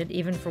granted,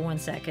 even for 1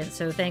 second.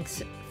 So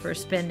thanks for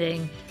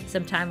spending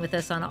some time with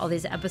us on all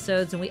these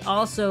episodes. And we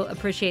also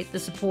appreciate the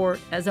support,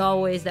 as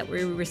always, that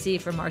we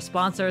receive from our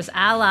sponsors,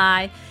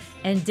 Ally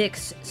and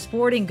Dick's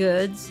Sporting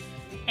Goods.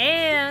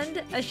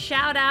 And a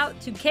shout out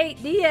to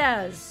Kate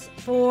Diaz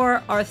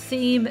for our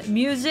theme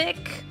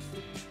music.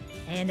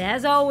 And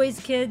as always,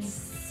 kids,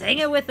 sing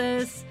it with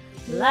us.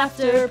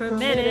 Laughter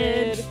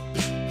permitted.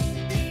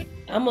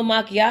 I'm a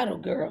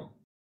macchiato girl.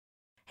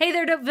 Hey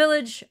there, Dope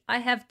Village. I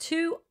have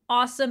 2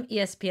 awesome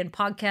ESPN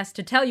podcasts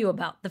to tell you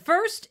about. The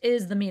first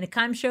is The Mina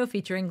Kimes Show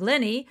featuring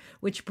Lenny,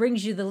 which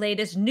brings you the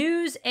latest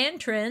news and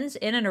trends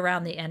in and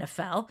around the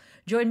NFL.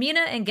 Join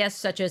Mina and guests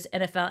such as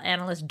NFL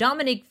analyst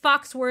Dominique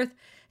Foxworth,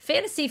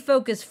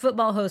 fantasy-focused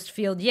football host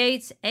Field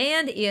Yates,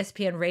 and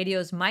ESPN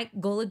Radio's Mike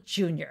Golick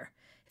Jr.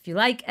 If you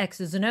like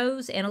X's and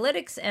O's,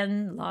 analytics,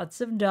 and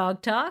lots of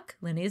dog talk,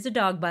 Lenny is a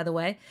dog, by the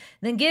way,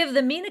 then give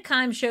the Mina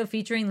Kimes Show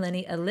featuring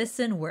Lenny a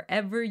listen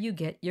wherever you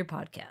get your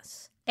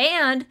podcasts.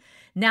 And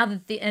now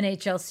that the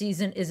NHL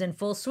season is in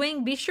full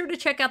swing, be sure to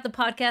check out the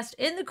podcast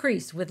In the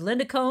Crease with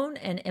Linda Cohn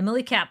and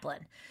Emily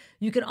Kaplan.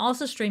 You can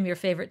also stream your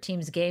favorite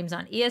team's games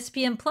on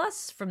ESPN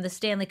Plus, from the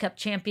Stanley Cup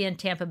champion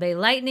Tampa Bay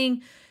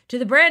Lightning to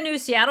the brand new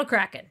Seattle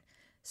Kraken.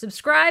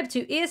 Subscribe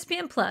to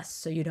ESPN Plus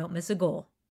so you don't miss a goal.